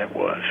bad it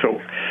was. So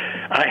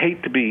I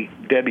hate to be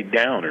Debbie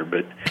Downer,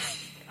 but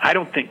I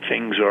don't think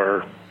things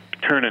are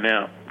turning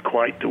out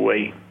quite the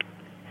way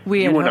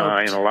you and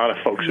I and a lot of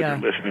folks that are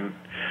listening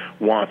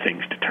want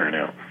things to turn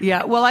out.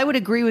 Yeah, well, I would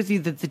agree with you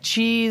that the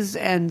cheese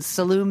and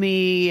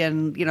salumi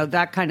and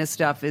that kind of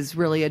stuff is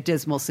really a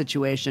dismal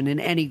situation in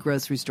any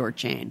grocery store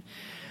chain.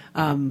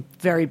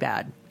 Very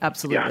bad,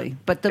 absolutely. Yeah.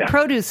 But the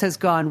produce has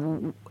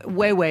gone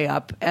way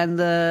up, and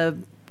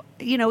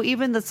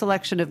even the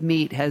selection of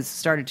meat has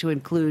started to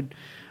include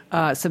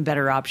some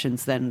better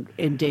options than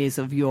in days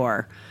of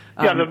yore.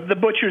 The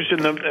butchers and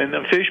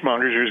the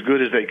fishmongers are as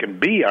good as they can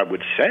be, I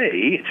would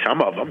say,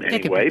 some of them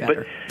anyway.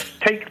 But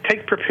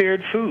take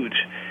prepared foods.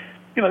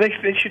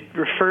 They should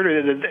refer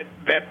to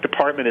that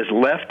department as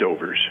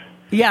leftovers.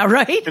 Yeah,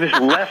 right. And it's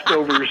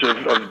leftovers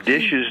of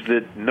dishes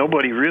that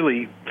nobody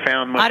really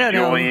found much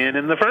joy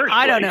in the first place.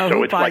 I don't know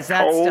who it's buys like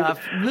that cold stuff.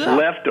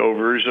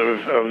 Leftovers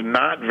of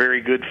not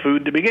very good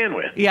food to begin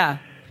with. Yeah.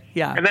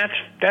 And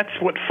that's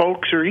what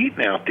folks are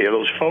eating out there.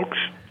 Those folks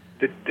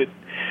that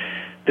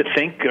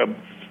think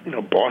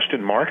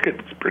Boston Market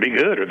is pretty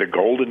good, or the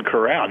Golden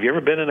Corral. Have you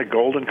ever been in a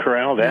Golden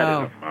Corral?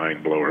 That is a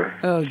mind blower.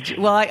 Oh,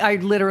 well, I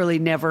literally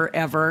never,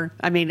 ever.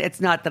 I mean,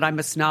 it's not that I'm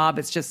a snob.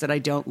 It's just that I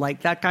don't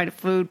like that kind of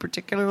food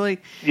particularly.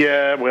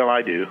 Yeah, well,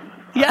 I do.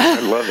 Yeah.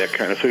 I love that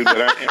kind of food,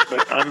 but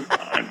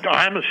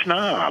I'm a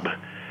snob.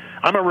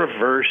 I'm a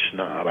reverse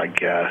snob, I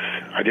guess.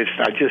 I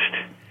just.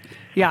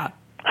 Yeah.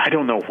 I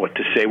don't know what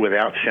to say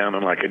without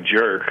sounding like a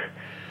jerk.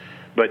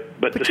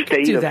 But the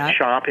state of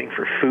shopping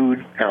for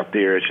food out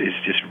there is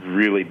just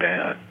really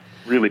bad,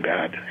 really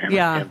bad.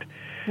 And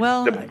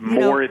the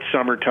more it's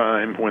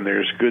summertime, when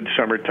there's good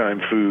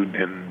summertime food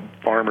and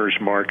farmers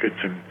markets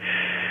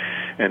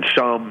and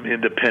some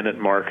independent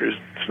markets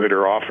that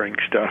are offering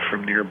stuff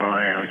from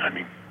nearby, I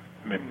mean,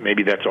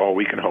 maybe that's all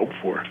we can hope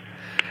for.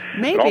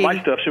 Maybe. But all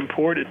my stuff's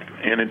imported,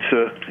 and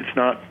it's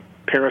not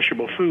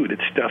perishable food.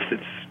 It's stuff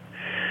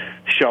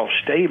that's shelf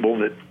stable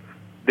that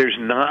there's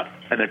not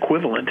an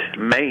equivalent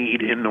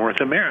made in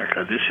North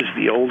America. This is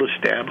the old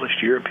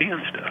established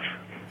European stuff.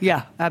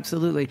 Yeah,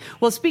 absolutely.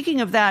 Well, speaking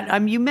of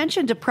that, you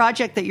mentioned a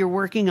project that you're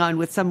working on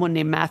with someone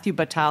named Matthew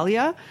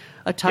Battaglia,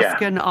 a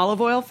Tuscan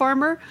olive oil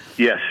farmer.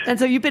 Yes. And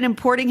so you've been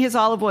importing his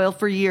olive oil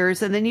for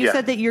years, and then you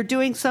said that you're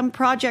doing some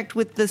project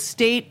with the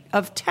state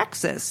of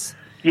Texas.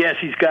 Yes,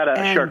 he's got a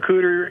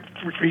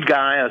charcuterie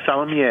guy, a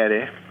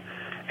salamiere,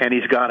 and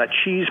he's got a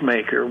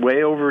cheesemaker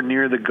way over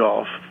near the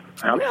Gulf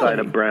outside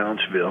of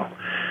Brownsville.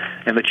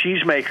 And the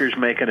cheesemaker's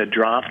making a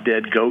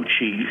drop-dead goat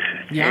cheese,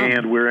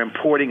 and we're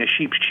importing a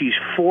sheep's cheese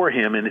for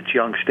him in its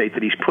young state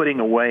that he's putting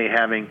away,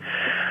 having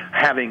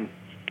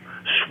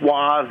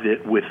swathed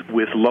it with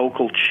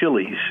local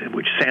chilies,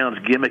 which sounds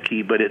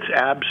gimmicky, but it's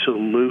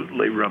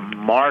absolutely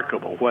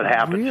remarkable what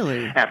happens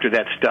after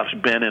that stuff's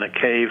been in a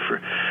cave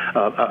for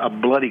a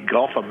bloody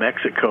Gulf of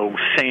Mexico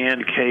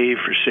sand cave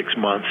for 6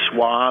 months,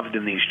 swathed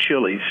in these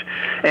chilies,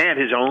 and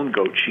his own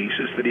goat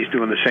cheeses that he's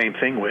doing the same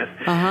thing with.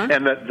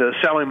 And the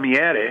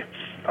salamiere,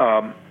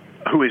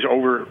 who is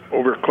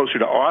over closer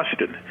to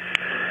Austin,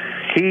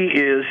 he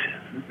is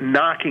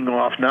knocking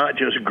off not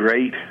just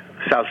great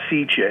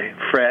salsicce,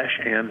 fresh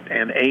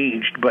and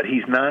aged, but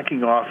he's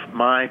knocking off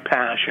my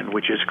passion,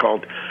 which is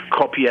called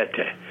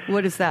coppiette.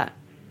 What is that?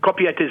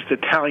 Coppiette is the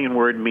Italian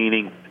word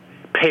meaning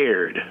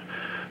paired,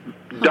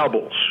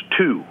 doubles,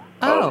 two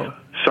of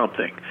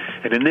something.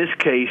 And in this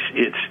case,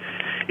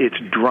 it's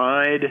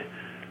dried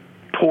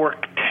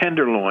pork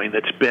tenderloin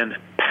that's been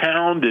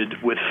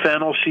pounded with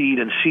fennel seed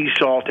and sea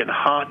salt and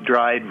hot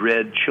dried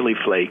red chili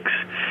flakes,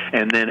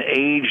 and then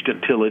aged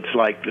until it's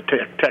like the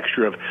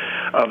texture of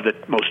the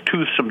most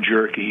toothsome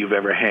jerky you've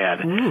ever had.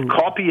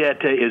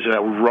 Coppiette is a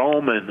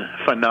Roman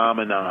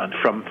phenomenon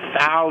from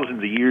thousands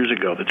of years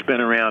ago that's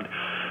been around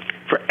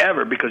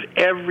forever, because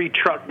every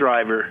truck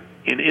driver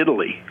in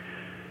Italy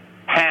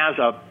has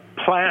a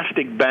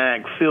plastic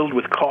bag filled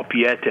with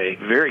coppiette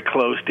very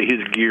close to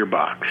his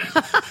gearbox.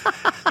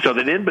 So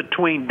that in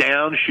between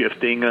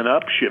downshifting and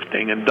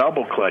upshifting and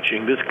double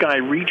clutching, this guy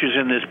reaches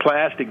in this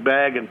plastic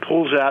bag and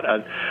pulls out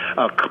a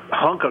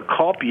hunk of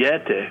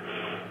coppiette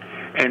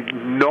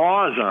and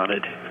gnaws on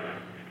it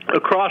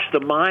across the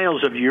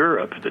miles of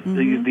Europe that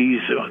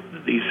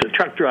these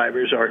truck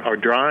drivers are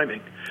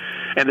driving.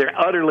 And they're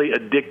utterly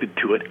addicted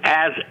to it,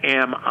 as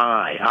am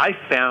I. I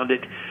found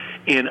it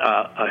in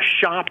a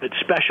shop that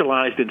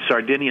specialized in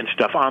Sardinian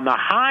stuff on the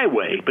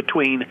highway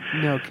between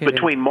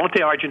Monte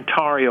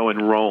Argentario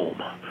and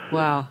Rome.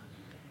 Wow.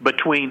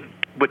 Between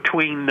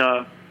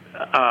that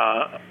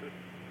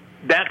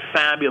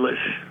fabulous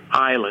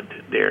island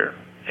there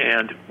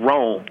and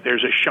Rome,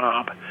 there's a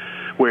shop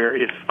where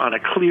if on a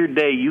clear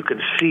day you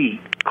can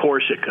see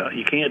Corsica.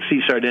 You can't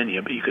see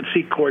Sardinia, but you can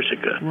see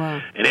Corsica.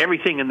 Wow. And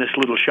everything in this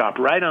little shop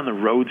right on the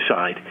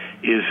roadside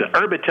is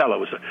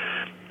Urbitello.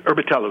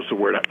 Urbitello is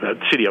the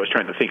city I was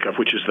trying to think of,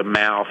 which is the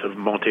mouth of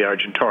Monte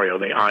Argentario,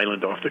 the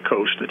island off the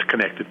coast that's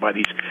connected by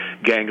these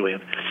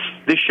ganglion.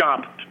 This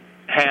shop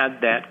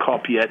had that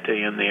coppiette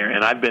in there,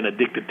 and I've been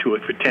addicted to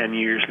it for 10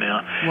 years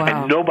now. Wow.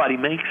 And nobody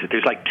makes it.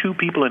 There's like 2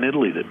 people in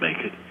Italy that make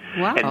it.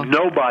 Wow. And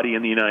nobody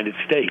in the United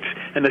States.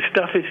 And the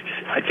stuff is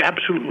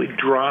absolutely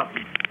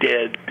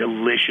drop-dead,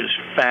 delicious,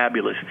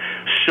 fabulous,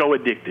 so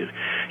addictive.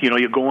 You know,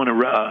 you go in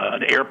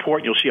an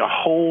airport, you'll see a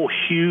whole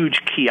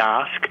huge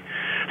kiosk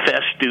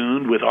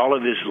festooned with all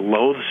of this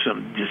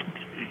loathsome,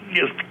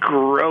 just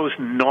gross,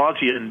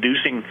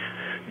 nausea-inducing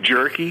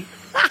jerky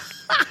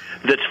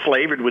that's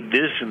flavored with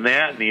this and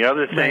that and the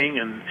other thing,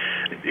 and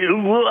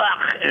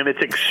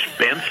it's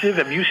expensive.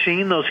 Have you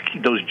seen those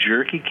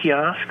jerky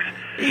kiosks?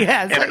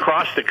 Yes. And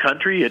across the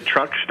country at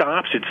truck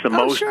stops, it's the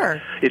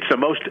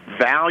most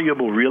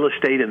valuable real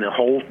estate in the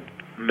whole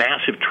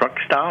massive truck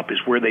stop is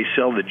where they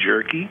sell the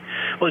jerky.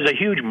 Well, there's a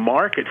huge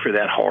market for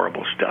that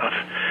horrible stuff.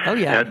 Oh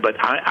yeah. But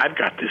I've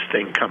got this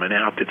thing coming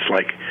out that's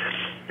like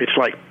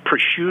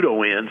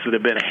prosciutto ends that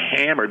have been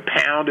hammered,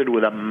 pounded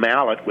with a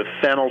mallet with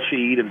fennel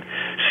seed and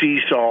sea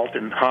salt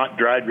and hot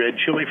dried red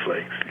chili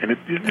flakes. And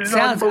it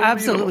sounds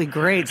absolutely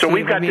great. So Steve.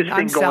 we've got this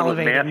thing going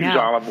with Matthew's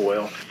olive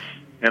oil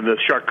and the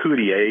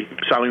charcuterie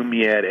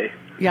salumiere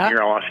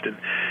near Austin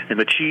and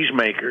the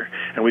cheesemaker,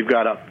 and we've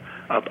got a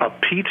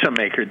pizza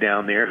maker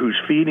down there who's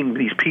feeding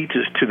these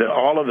pizzas to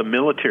all of the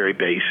military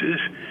bases.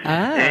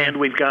 And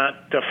we've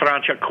got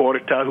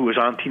Franciacorta, who is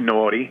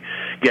Antinori,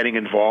 getting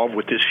involved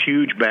with this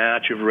huge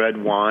batch of red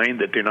wine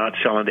that they're not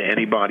selling to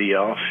anybody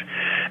else.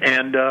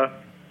 And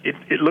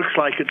it looks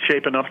like it's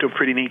shaping up to a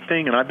pretty neat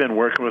thing. And I've been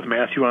working with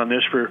Matthew on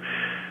this for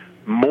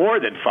more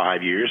than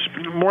 5 years,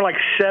 more like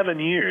 7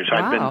 years. Wow.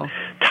 I've been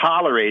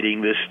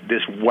tolerating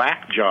this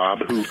whack job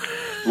who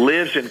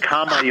lives in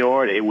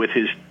Camaiore with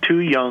his 2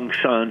 young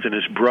sons and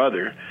his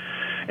brother,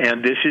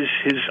 and this is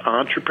his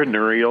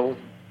entrepreneurial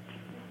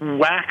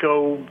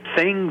wacko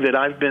thing that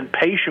I've been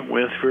patient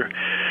with for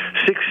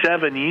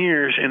 6-7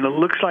 years, and it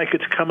looks like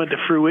it's coming to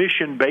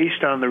fruition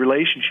based on the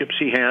relationships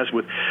he has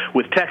with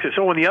Texas.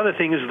 Oh, and the other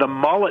thing is the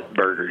mullet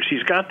burgers.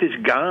 He's got this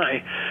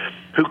guy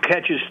who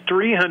catches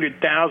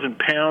 300,000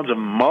 pounds of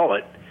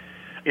mullet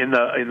in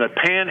the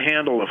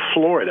panhandle of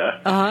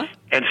Florida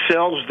and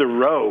sells the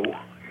roe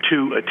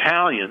to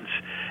Italians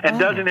and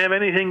doesn't have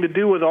anything to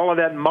do with all of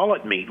that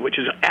mullet meat, which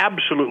is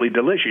absolutely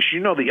delicious. You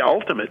know, the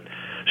ultimate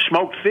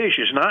smoked fish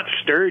is not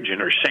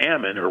sturgeon or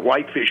salmon or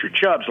whitefish or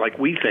chubs like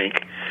we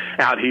think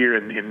out here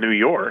in New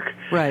York.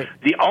 Right.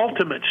 The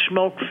ultimate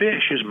smoked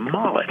fish is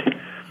mullet.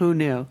 Who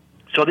knew?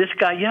 So this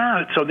guy,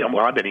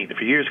 I've been eating it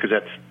for years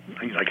because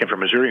I came from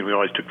Missouri and we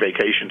always took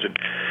vacations in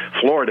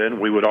Florida,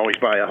 and we would always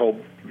buy a whole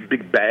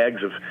big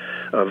bags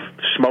of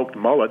smoked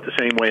mullet the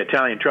same way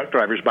Italian truck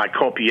drivers buy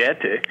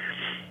coppiette,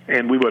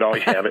 and we would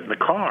always have it in the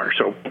car.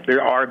 So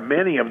there are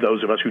many of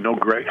those of us who know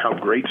how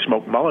great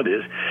smoked mullet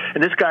is,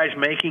 and this guy's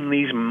making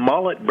these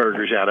mullet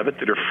burgers out of it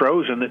that are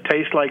frozen that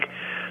taste like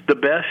the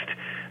best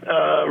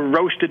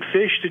roasted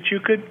fish that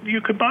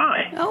you could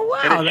buy. Oh,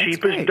 wow. And it's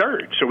cheap as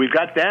dirt. So we've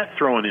got that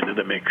thrown into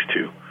the mix,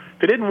 too.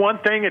 If it isn't one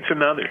thing, it's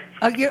another.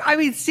 I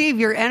mean, Steve,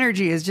 your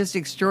energy is just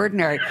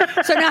extraordinary.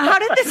 So now how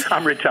did this...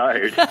 I'm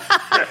retired.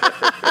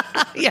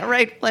 Yeah,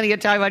 right. Plenty of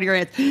time on your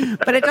hands.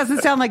 But it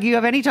doesn't sound like you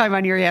have any time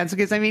on your hands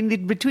because, I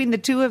mean, between the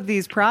two of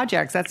these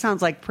projects, that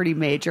sounds like pretty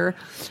major.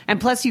 And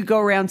plus you go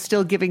around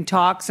still giving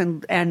talks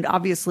and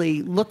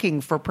obviously looking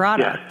for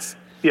products.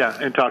 Yeah,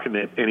 and talking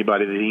to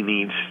anybody that he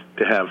needs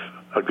to have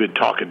a good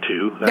talking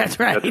to. That's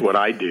right. That's what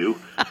I do.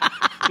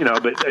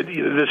 But at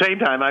the same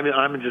time,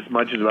 I'm just as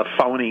much of a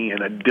phony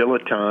and a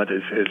dilettante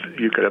as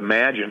you could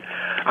imagine.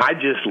 I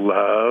just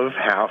love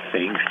how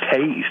things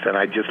taste, and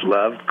I just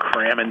love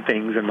cramming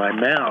things in my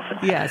mouth.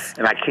 Yes.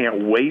 And I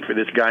can't wait for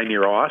this guy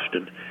near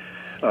Austin,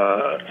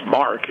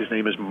 Mark, his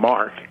name is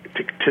Mark,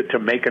 to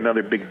make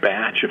another big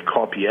batch of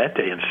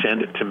coppiette and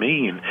send it to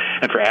me, and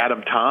for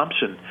Adam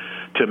Thompson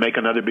to make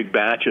another big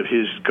batch of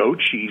his goat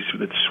cheese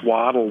that's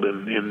swaddled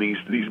in these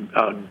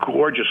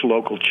gorgeous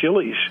local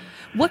chilies.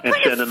 What and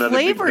kind send of another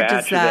flavor big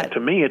batch does that? of that to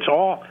me? It's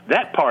all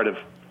that part of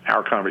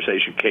our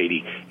conversation,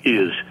 Katie,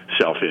 is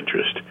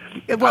self-interest.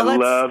 Well, I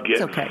love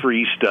getting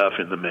free stuff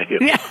in the mail.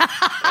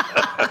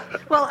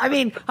 Well, I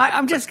mean,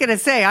 I'm just going to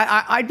say,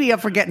 I'd be up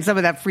for getting some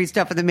of that free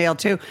stuff in the mail,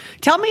 too.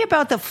 Tell me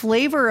about the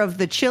flavor of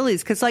the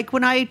chilies, because, like,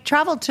 when I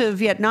traveled to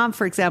Vietnam,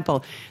 for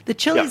example, the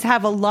chilies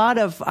have a lot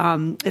of,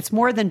 it's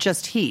more than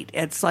just heat.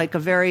 It's like a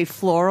very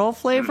floral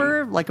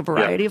flavor, like a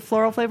variety of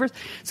floral flavors.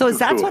 So is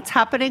that what's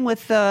happening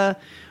with the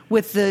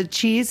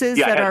cheeses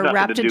that are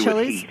wrapped in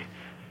chilies?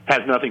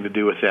 Has nothing to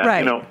do with that.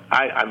 Right.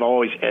 I've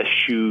always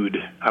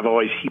I've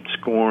always heaped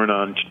scorn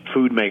on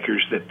food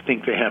makers that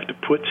think they have to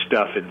put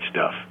stuff in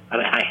stuff. And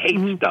I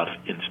hate stuff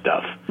in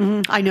stuff.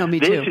 Mm-hmm. I know, me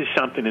too. This is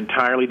something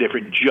entirely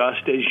different,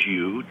 just as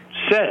you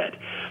said.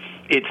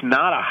 It's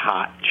not a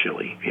hot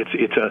chili.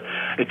 It's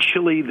a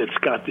chili that's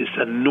got this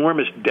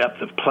enormous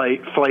depth of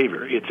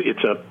flavor.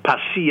 It's a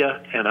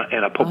pasilla and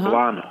a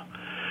poblano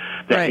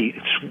that he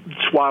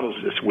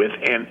swaddles this with,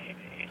 and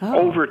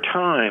over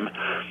time,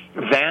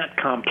 that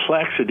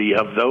complexity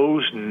of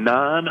those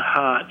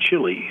non-hot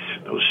chilies,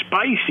 those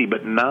spicy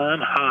but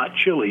non-hot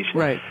chilies,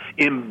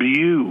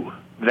 imbue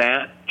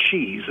that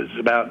cheese. It's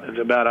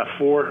about a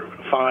 4 or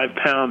 5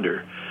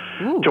 pounder,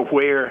 to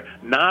where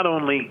not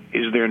only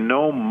is there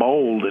no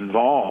mold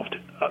involved,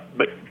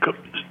 but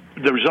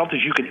the result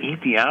is you can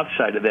eat the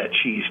outside of that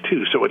cheese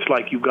too. So it's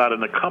like you've got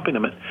an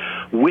accompaniment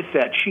with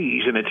that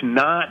cheese, and it's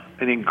not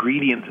an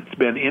ingredient that's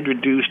been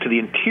introduced to the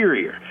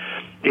interior.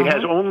 It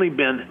has only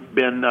been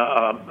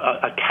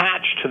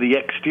attached to the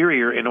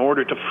exterior in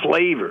order to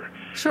flavor,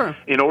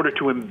 in order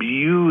to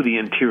imbue the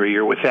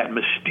interior with that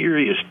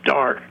mysterious,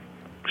 dark,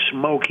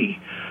 smoky,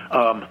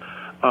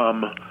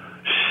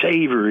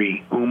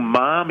 savory,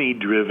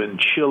 umami-driven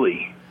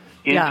chili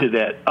into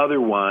that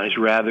otherwise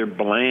rather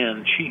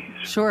bland cheese.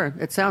 Sure,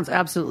 it sounds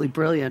absolutely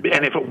brilliant.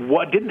 And if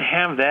it didn't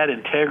have that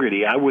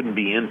integrity, I wouldn't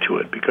be into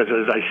it, because,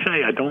 as I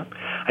say, I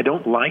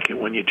don't like it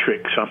when you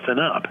trick something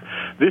up.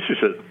 This is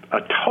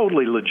a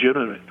totally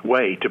legitimate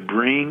way to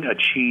bring a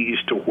cheese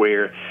to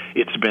where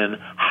it's been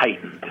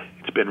heightened,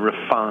 it's been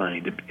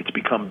refined, it's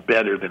become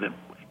better than it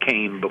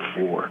came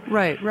before.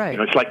 Right.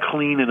 It's like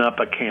cleaning up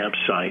a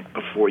campsite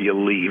before you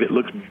leave. It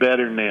looks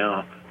better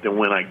now than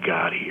when I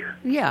got here.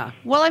 Yeah.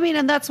 Well, I mean,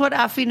 and that's what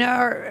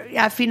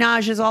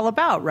affinage is all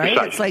about, right?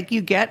 Precisely. It's like you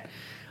get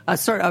a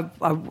sort of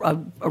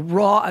a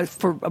raw,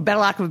 for a better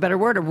lack of a better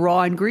word, a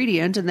raw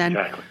ingredient, and then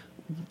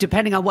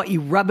depending on what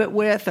you rub it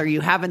with, or you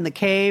have in the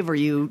cave, or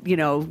you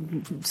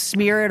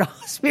smear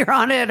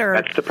on it, or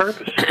that's the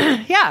purpose.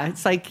 Yeah,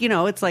 it's like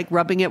it's like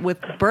rubbing it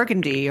with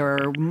Burgundy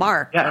or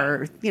Mark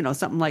or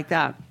something like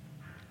that.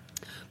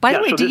 By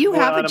the way, do you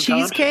have a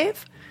cheese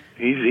cave?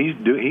 He's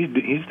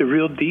the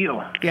real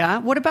deal. Yeah.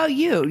 What about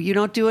you? You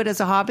don't do it as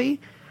a hobby?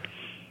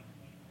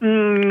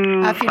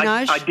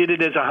 Affinage? I did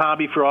it as a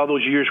hobby for all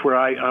those years where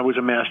I was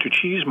a master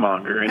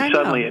cheesemonger, and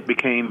suddenly it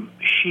became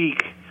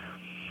chic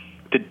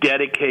to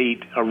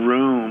dedicate a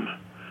room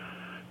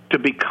to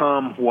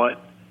become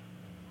what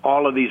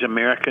all of these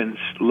Americans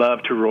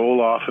love to roll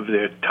off of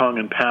their tongue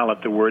and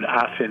palate, the word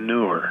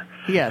affineur.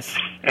 Yes.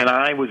 And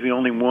I was the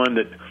only one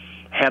that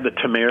had the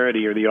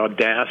temerity or the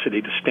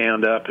audacity to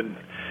stand up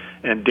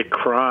and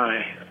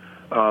decry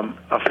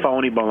a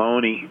phony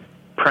baloney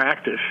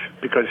practice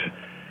because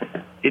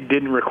it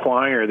didn't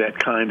require that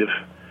kind of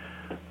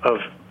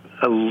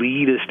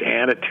elitist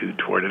attitude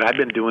toward it. I've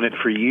been doing it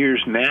for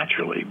years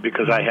naturally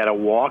because I had a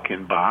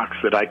walk-in box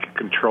that I could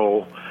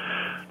control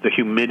the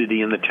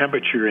humidity and the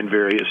temperature in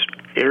various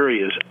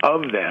areas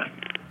of that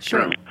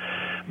room.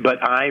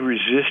 But I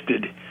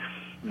resisted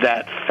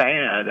that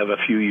fad of a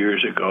few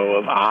years ago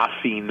of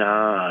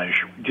affinage.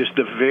 Just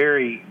the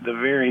very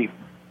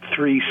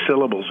 3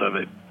 syllables of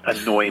it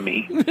annoy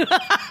me.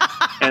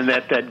 And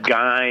that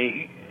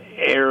guy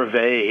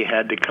Hervé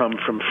had to come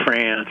from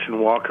France and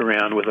walk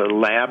around with a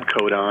lab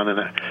coat on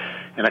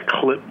and a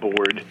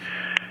clipboard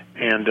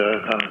and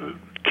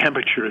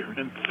temperature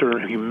and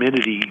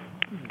humidity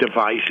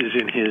devices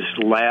in his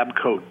lab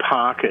coat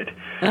pocket.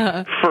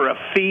 For a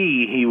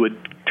fee, he would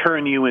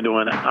turn you into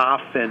an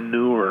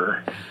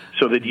affineur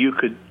so that you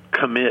could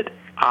commit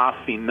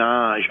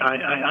affinage.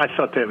 I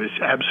thought that was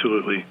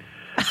absolutely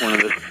one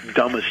of the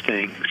dumbest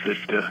things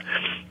that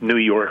New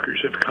Yorkers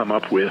have come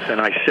up with,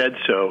 and I said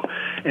so,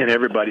 and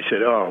everybody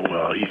said, "Oh,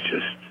 well,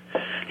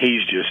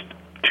 he's just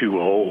too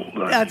old."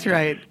 That's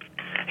right.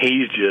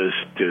 He's just,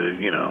 That's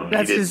he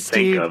didn't just think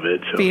Steve of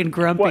it. So being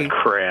grumpy. What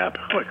crap.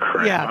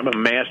 Yeah. I'm a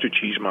master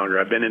cheesemonger.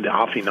 I've been into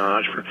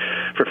affinage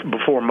for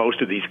before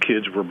most of these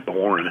kids were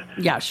born.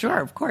 Yeah, sure,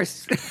 of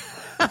course.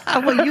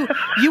 Well, you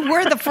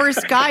were the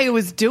first guy who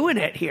was doing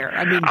it here.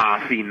 I mean,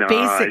 affinage.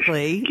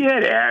 Basically.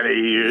 Get out of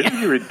here.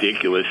 You're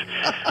ridiculous.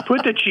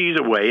 Put the cheese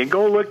away and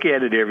go look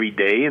at it every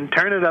day and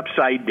turn it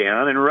upside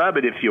down and rub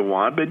it if you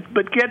want,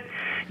 but get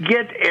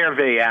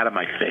Hervé out of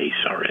my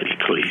face already,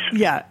 please.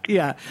 Yeah.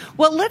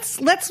 Well, let's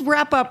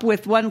wrap up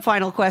with one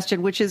final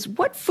question, which is,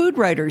 what food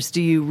writers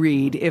do you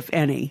read, if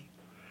any?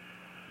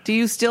 Do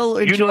you still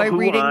enjoy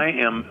reading? I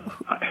am.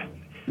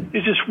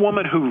 Is this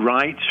woman who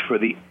writes for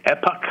the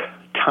Epoch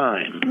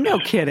Times? No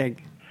kidding.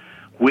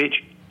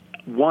 Which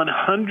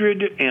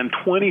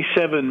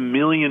 127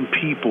 million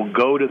people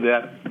go to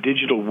that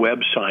digital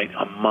website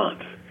a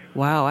month.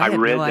 Wow, I had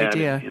read no that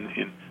idea.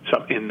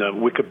 in the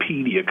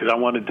Wikipedia because I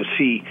wanted to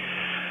see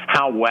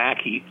how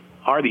wacky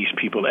are these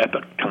people at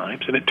Epoch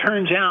Times. And it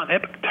turns out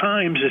Epoch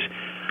Times is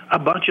a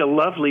bunch of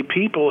lovely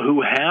people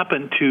who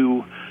happen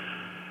to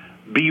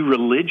be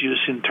religious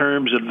in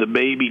terms of the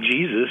baby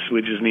Jesus,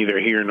 which is neither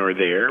here nor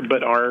there,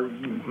 but are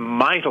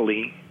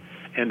mightily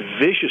and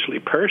viciously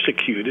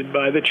persecuted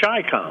by the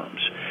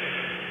Chi-Coms.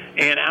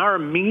 And our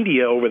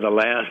media over the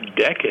last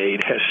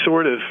decade has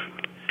sort of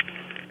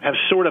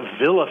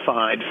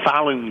vilified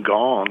Falun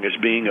Gong as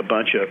being a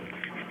bunch of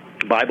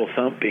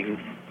Bible-thumping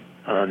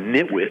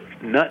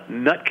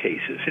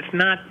nutcases. It's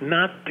not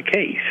the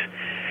case.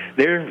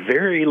 They're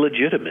very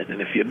legitimate,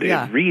 and if you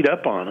read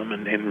up on them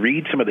and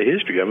read some of the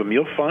history of them,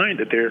 you'll find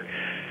that they're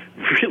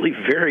really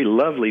very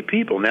lovely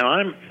people. Now,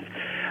 I'm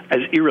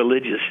as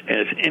irreligious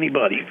as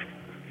anybody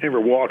ever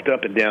walked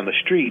up and down the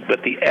street,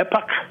 but the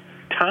Epoch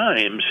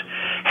Times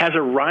has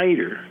a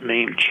writer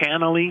named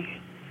Channelie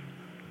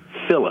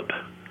Phillip.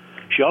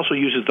 She also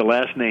uses the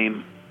last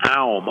name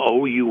Aum,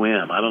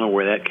 O-U-M. I don't know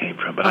where that came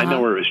from, but I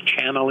know her as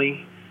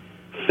Channelie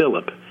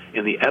Phillip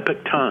in the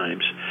Epoch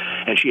Times,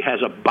 and she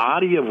has a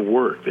body of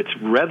work that's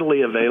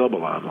readily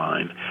available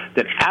online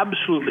that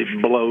absolutely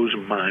blows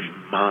my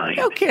mind.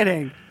 No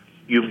kidding.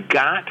 You've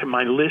got to,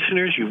 my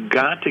listeners, you've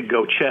got to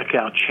go check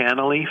out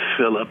Channelie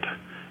Phillip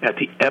at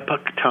the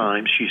Epoch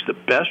Times. She's the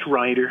best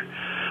writer,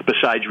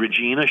 besides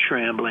Regina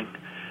Schrambling,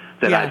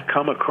 that I've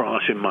come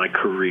across in my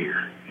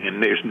career.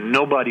 And there's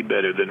nobody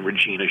better than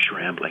Regina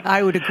Schrambling.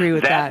 I would agree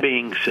with that. That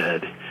being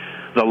said,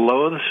 the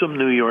loathsome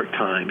New York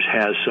Times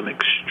has some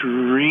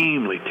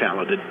extremely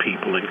talented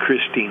people in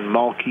Christine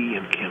Mulkey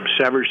and Kim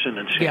Severson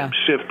and Sam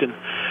Sifton.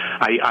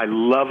 I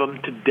love them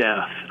to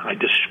death. I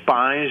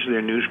despise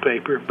their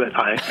newspaper, but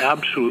I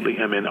absolutely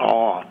am in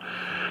awe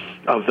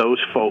of those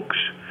folks.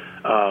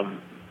 I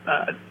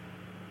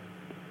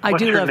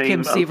do love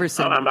Kim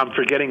Severson. I'm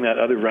forgetting that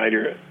other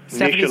writer.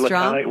 Stephanie Nisha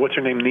Strong? Lakai. What's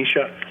her name?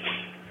 Nisha?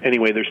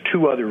 Anyway, there's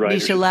 2 other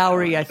writers. Nisha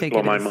Lowry, I think it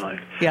is. Blow my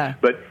mind. Yeah.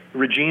 But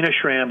Regina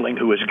Schrambling,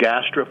 who is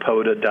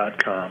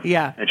gastropoda.com.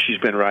 Yeah. And she's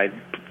been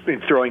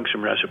throwing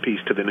some recipes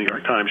to the New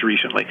York Times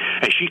recently.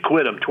 And she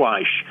quit them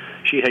twice.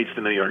 She hates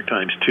the New York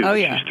Times, too. Oh,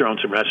 yeah. She's thrown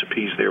some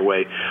recipes their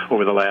way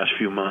over the last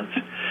few months.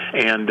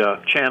 And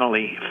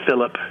Channelie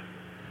Phillip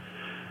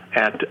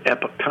at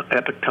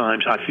Epoch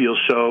Times, I feel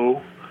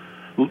so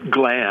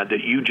glad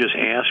that you just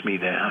asked me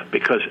that,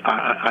 because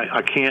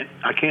I can't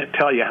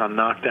tell you how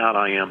knocked out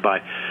I am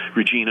by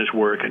Regina's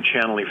work and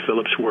Channelie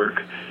Phillip's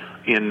work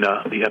in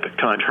the Epoch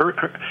Times. Her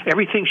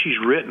everything she's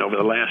written over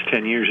the last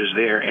 10 years is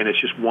there, and it's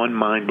just one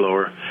mind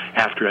blower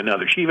after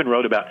another. She even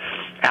wrote about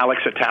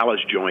Alex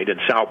Atala's joint in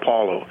Sao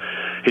Paulo.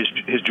 His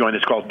joint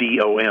is called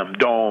DOM,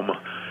 Dome,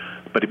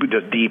 but it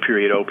does D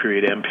period O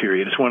period M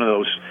period. It's one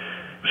of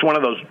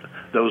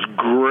those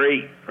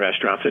great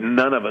restaurants that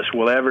none of us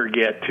will ever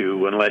get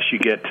to unless you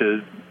get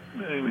to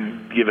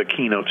give a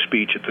keynote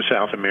speech at the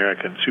South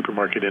American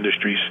Supermarket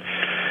Industries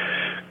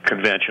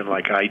convention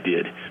like I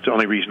did. It's the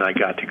only reason I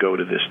got to go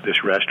to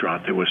this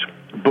restaurant. That was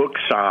booked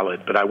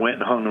solid, but I went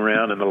and hung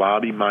around in the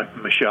lobby,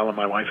 Michelle and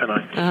my wife and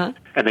I,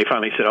 and they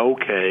finally said,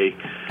 okay,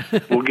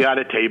 we'll get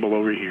a table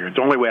over here. It's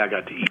the only way I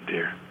got to eat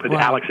there. But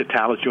Alex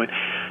Atala's joint,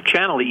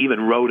 Channel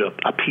even wrote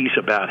a piece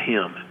about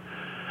him.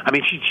 I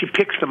mean, she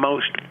picks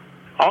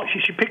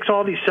she picks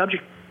all these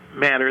subject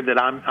matter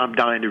that I'm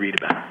dying to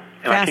read about.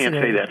 And I can't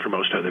say that for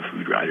most other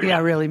food writers. Yeah,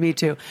 really, me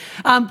too.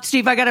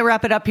 Steve, I got to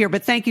wrap it up here,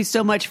 but thank you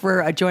so much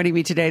for joining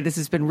me today. This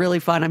has been really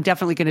fun. I'm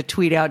definitely going to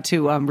tweet out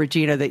to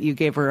Regina that you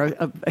gave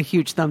her a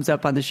huge thumbs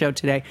up on the show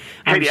today.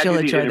 Katie, she'll I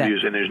do these enjoy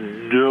interviews, and there's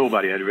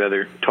nobody I'd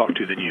rather talk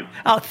to than you.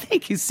 Oh,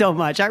 thank you so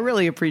much. I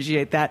really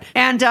appreciate that.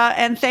 And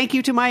thank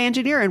you to my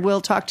engineer, and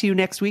we'll talk to you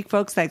next week,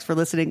 folks. Thanks for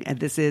listening. And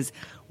this is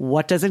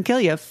What Doesn't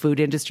Kill You, Food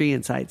Industry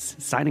Insights.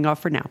 Signing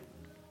off for now.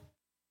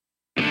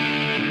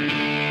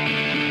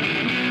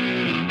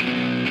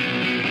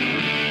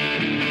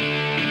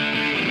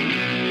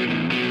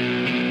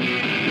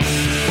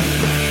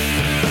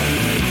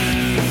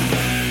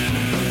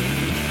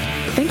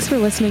 Thanks for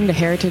listening to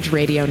Heritage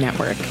Radio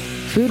Network,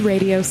 food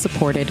radio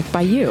supported by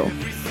you.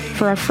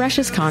 For our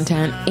freshest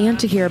content and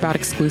to hear about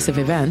exclusive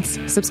events,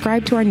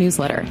 subscribe to our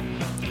newsletter.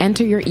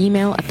 Enter your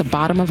email at the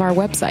bottom of our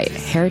website,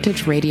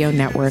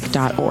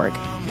 heritageradionetwork.org.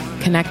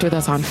 Connect with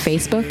us on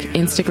Facebook,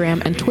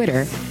 Instagram, and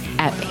Twitter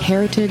at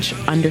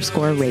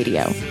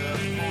heritage_radio.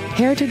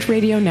 Heritage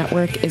Radio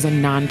Network is a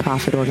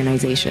nonprofit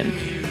organization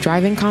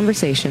driving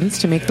conversations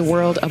to make the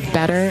world a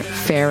better,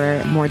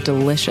 fairer, more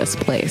delicious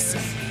place.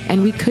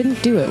 And we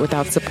couldn't do it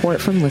without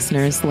support from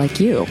listeners like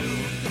you.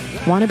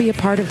 Want to be a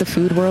part of the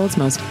food world's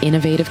most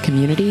innovative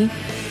community?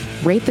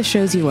 Rate the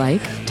shows you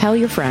like, tell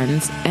your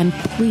friends, and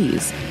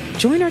please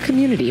join our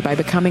community by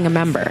becoming a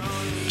member.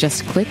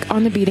 Just click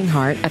on the beating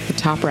heart at the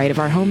top right of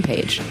our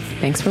homepage.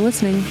 Thanks for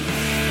listening.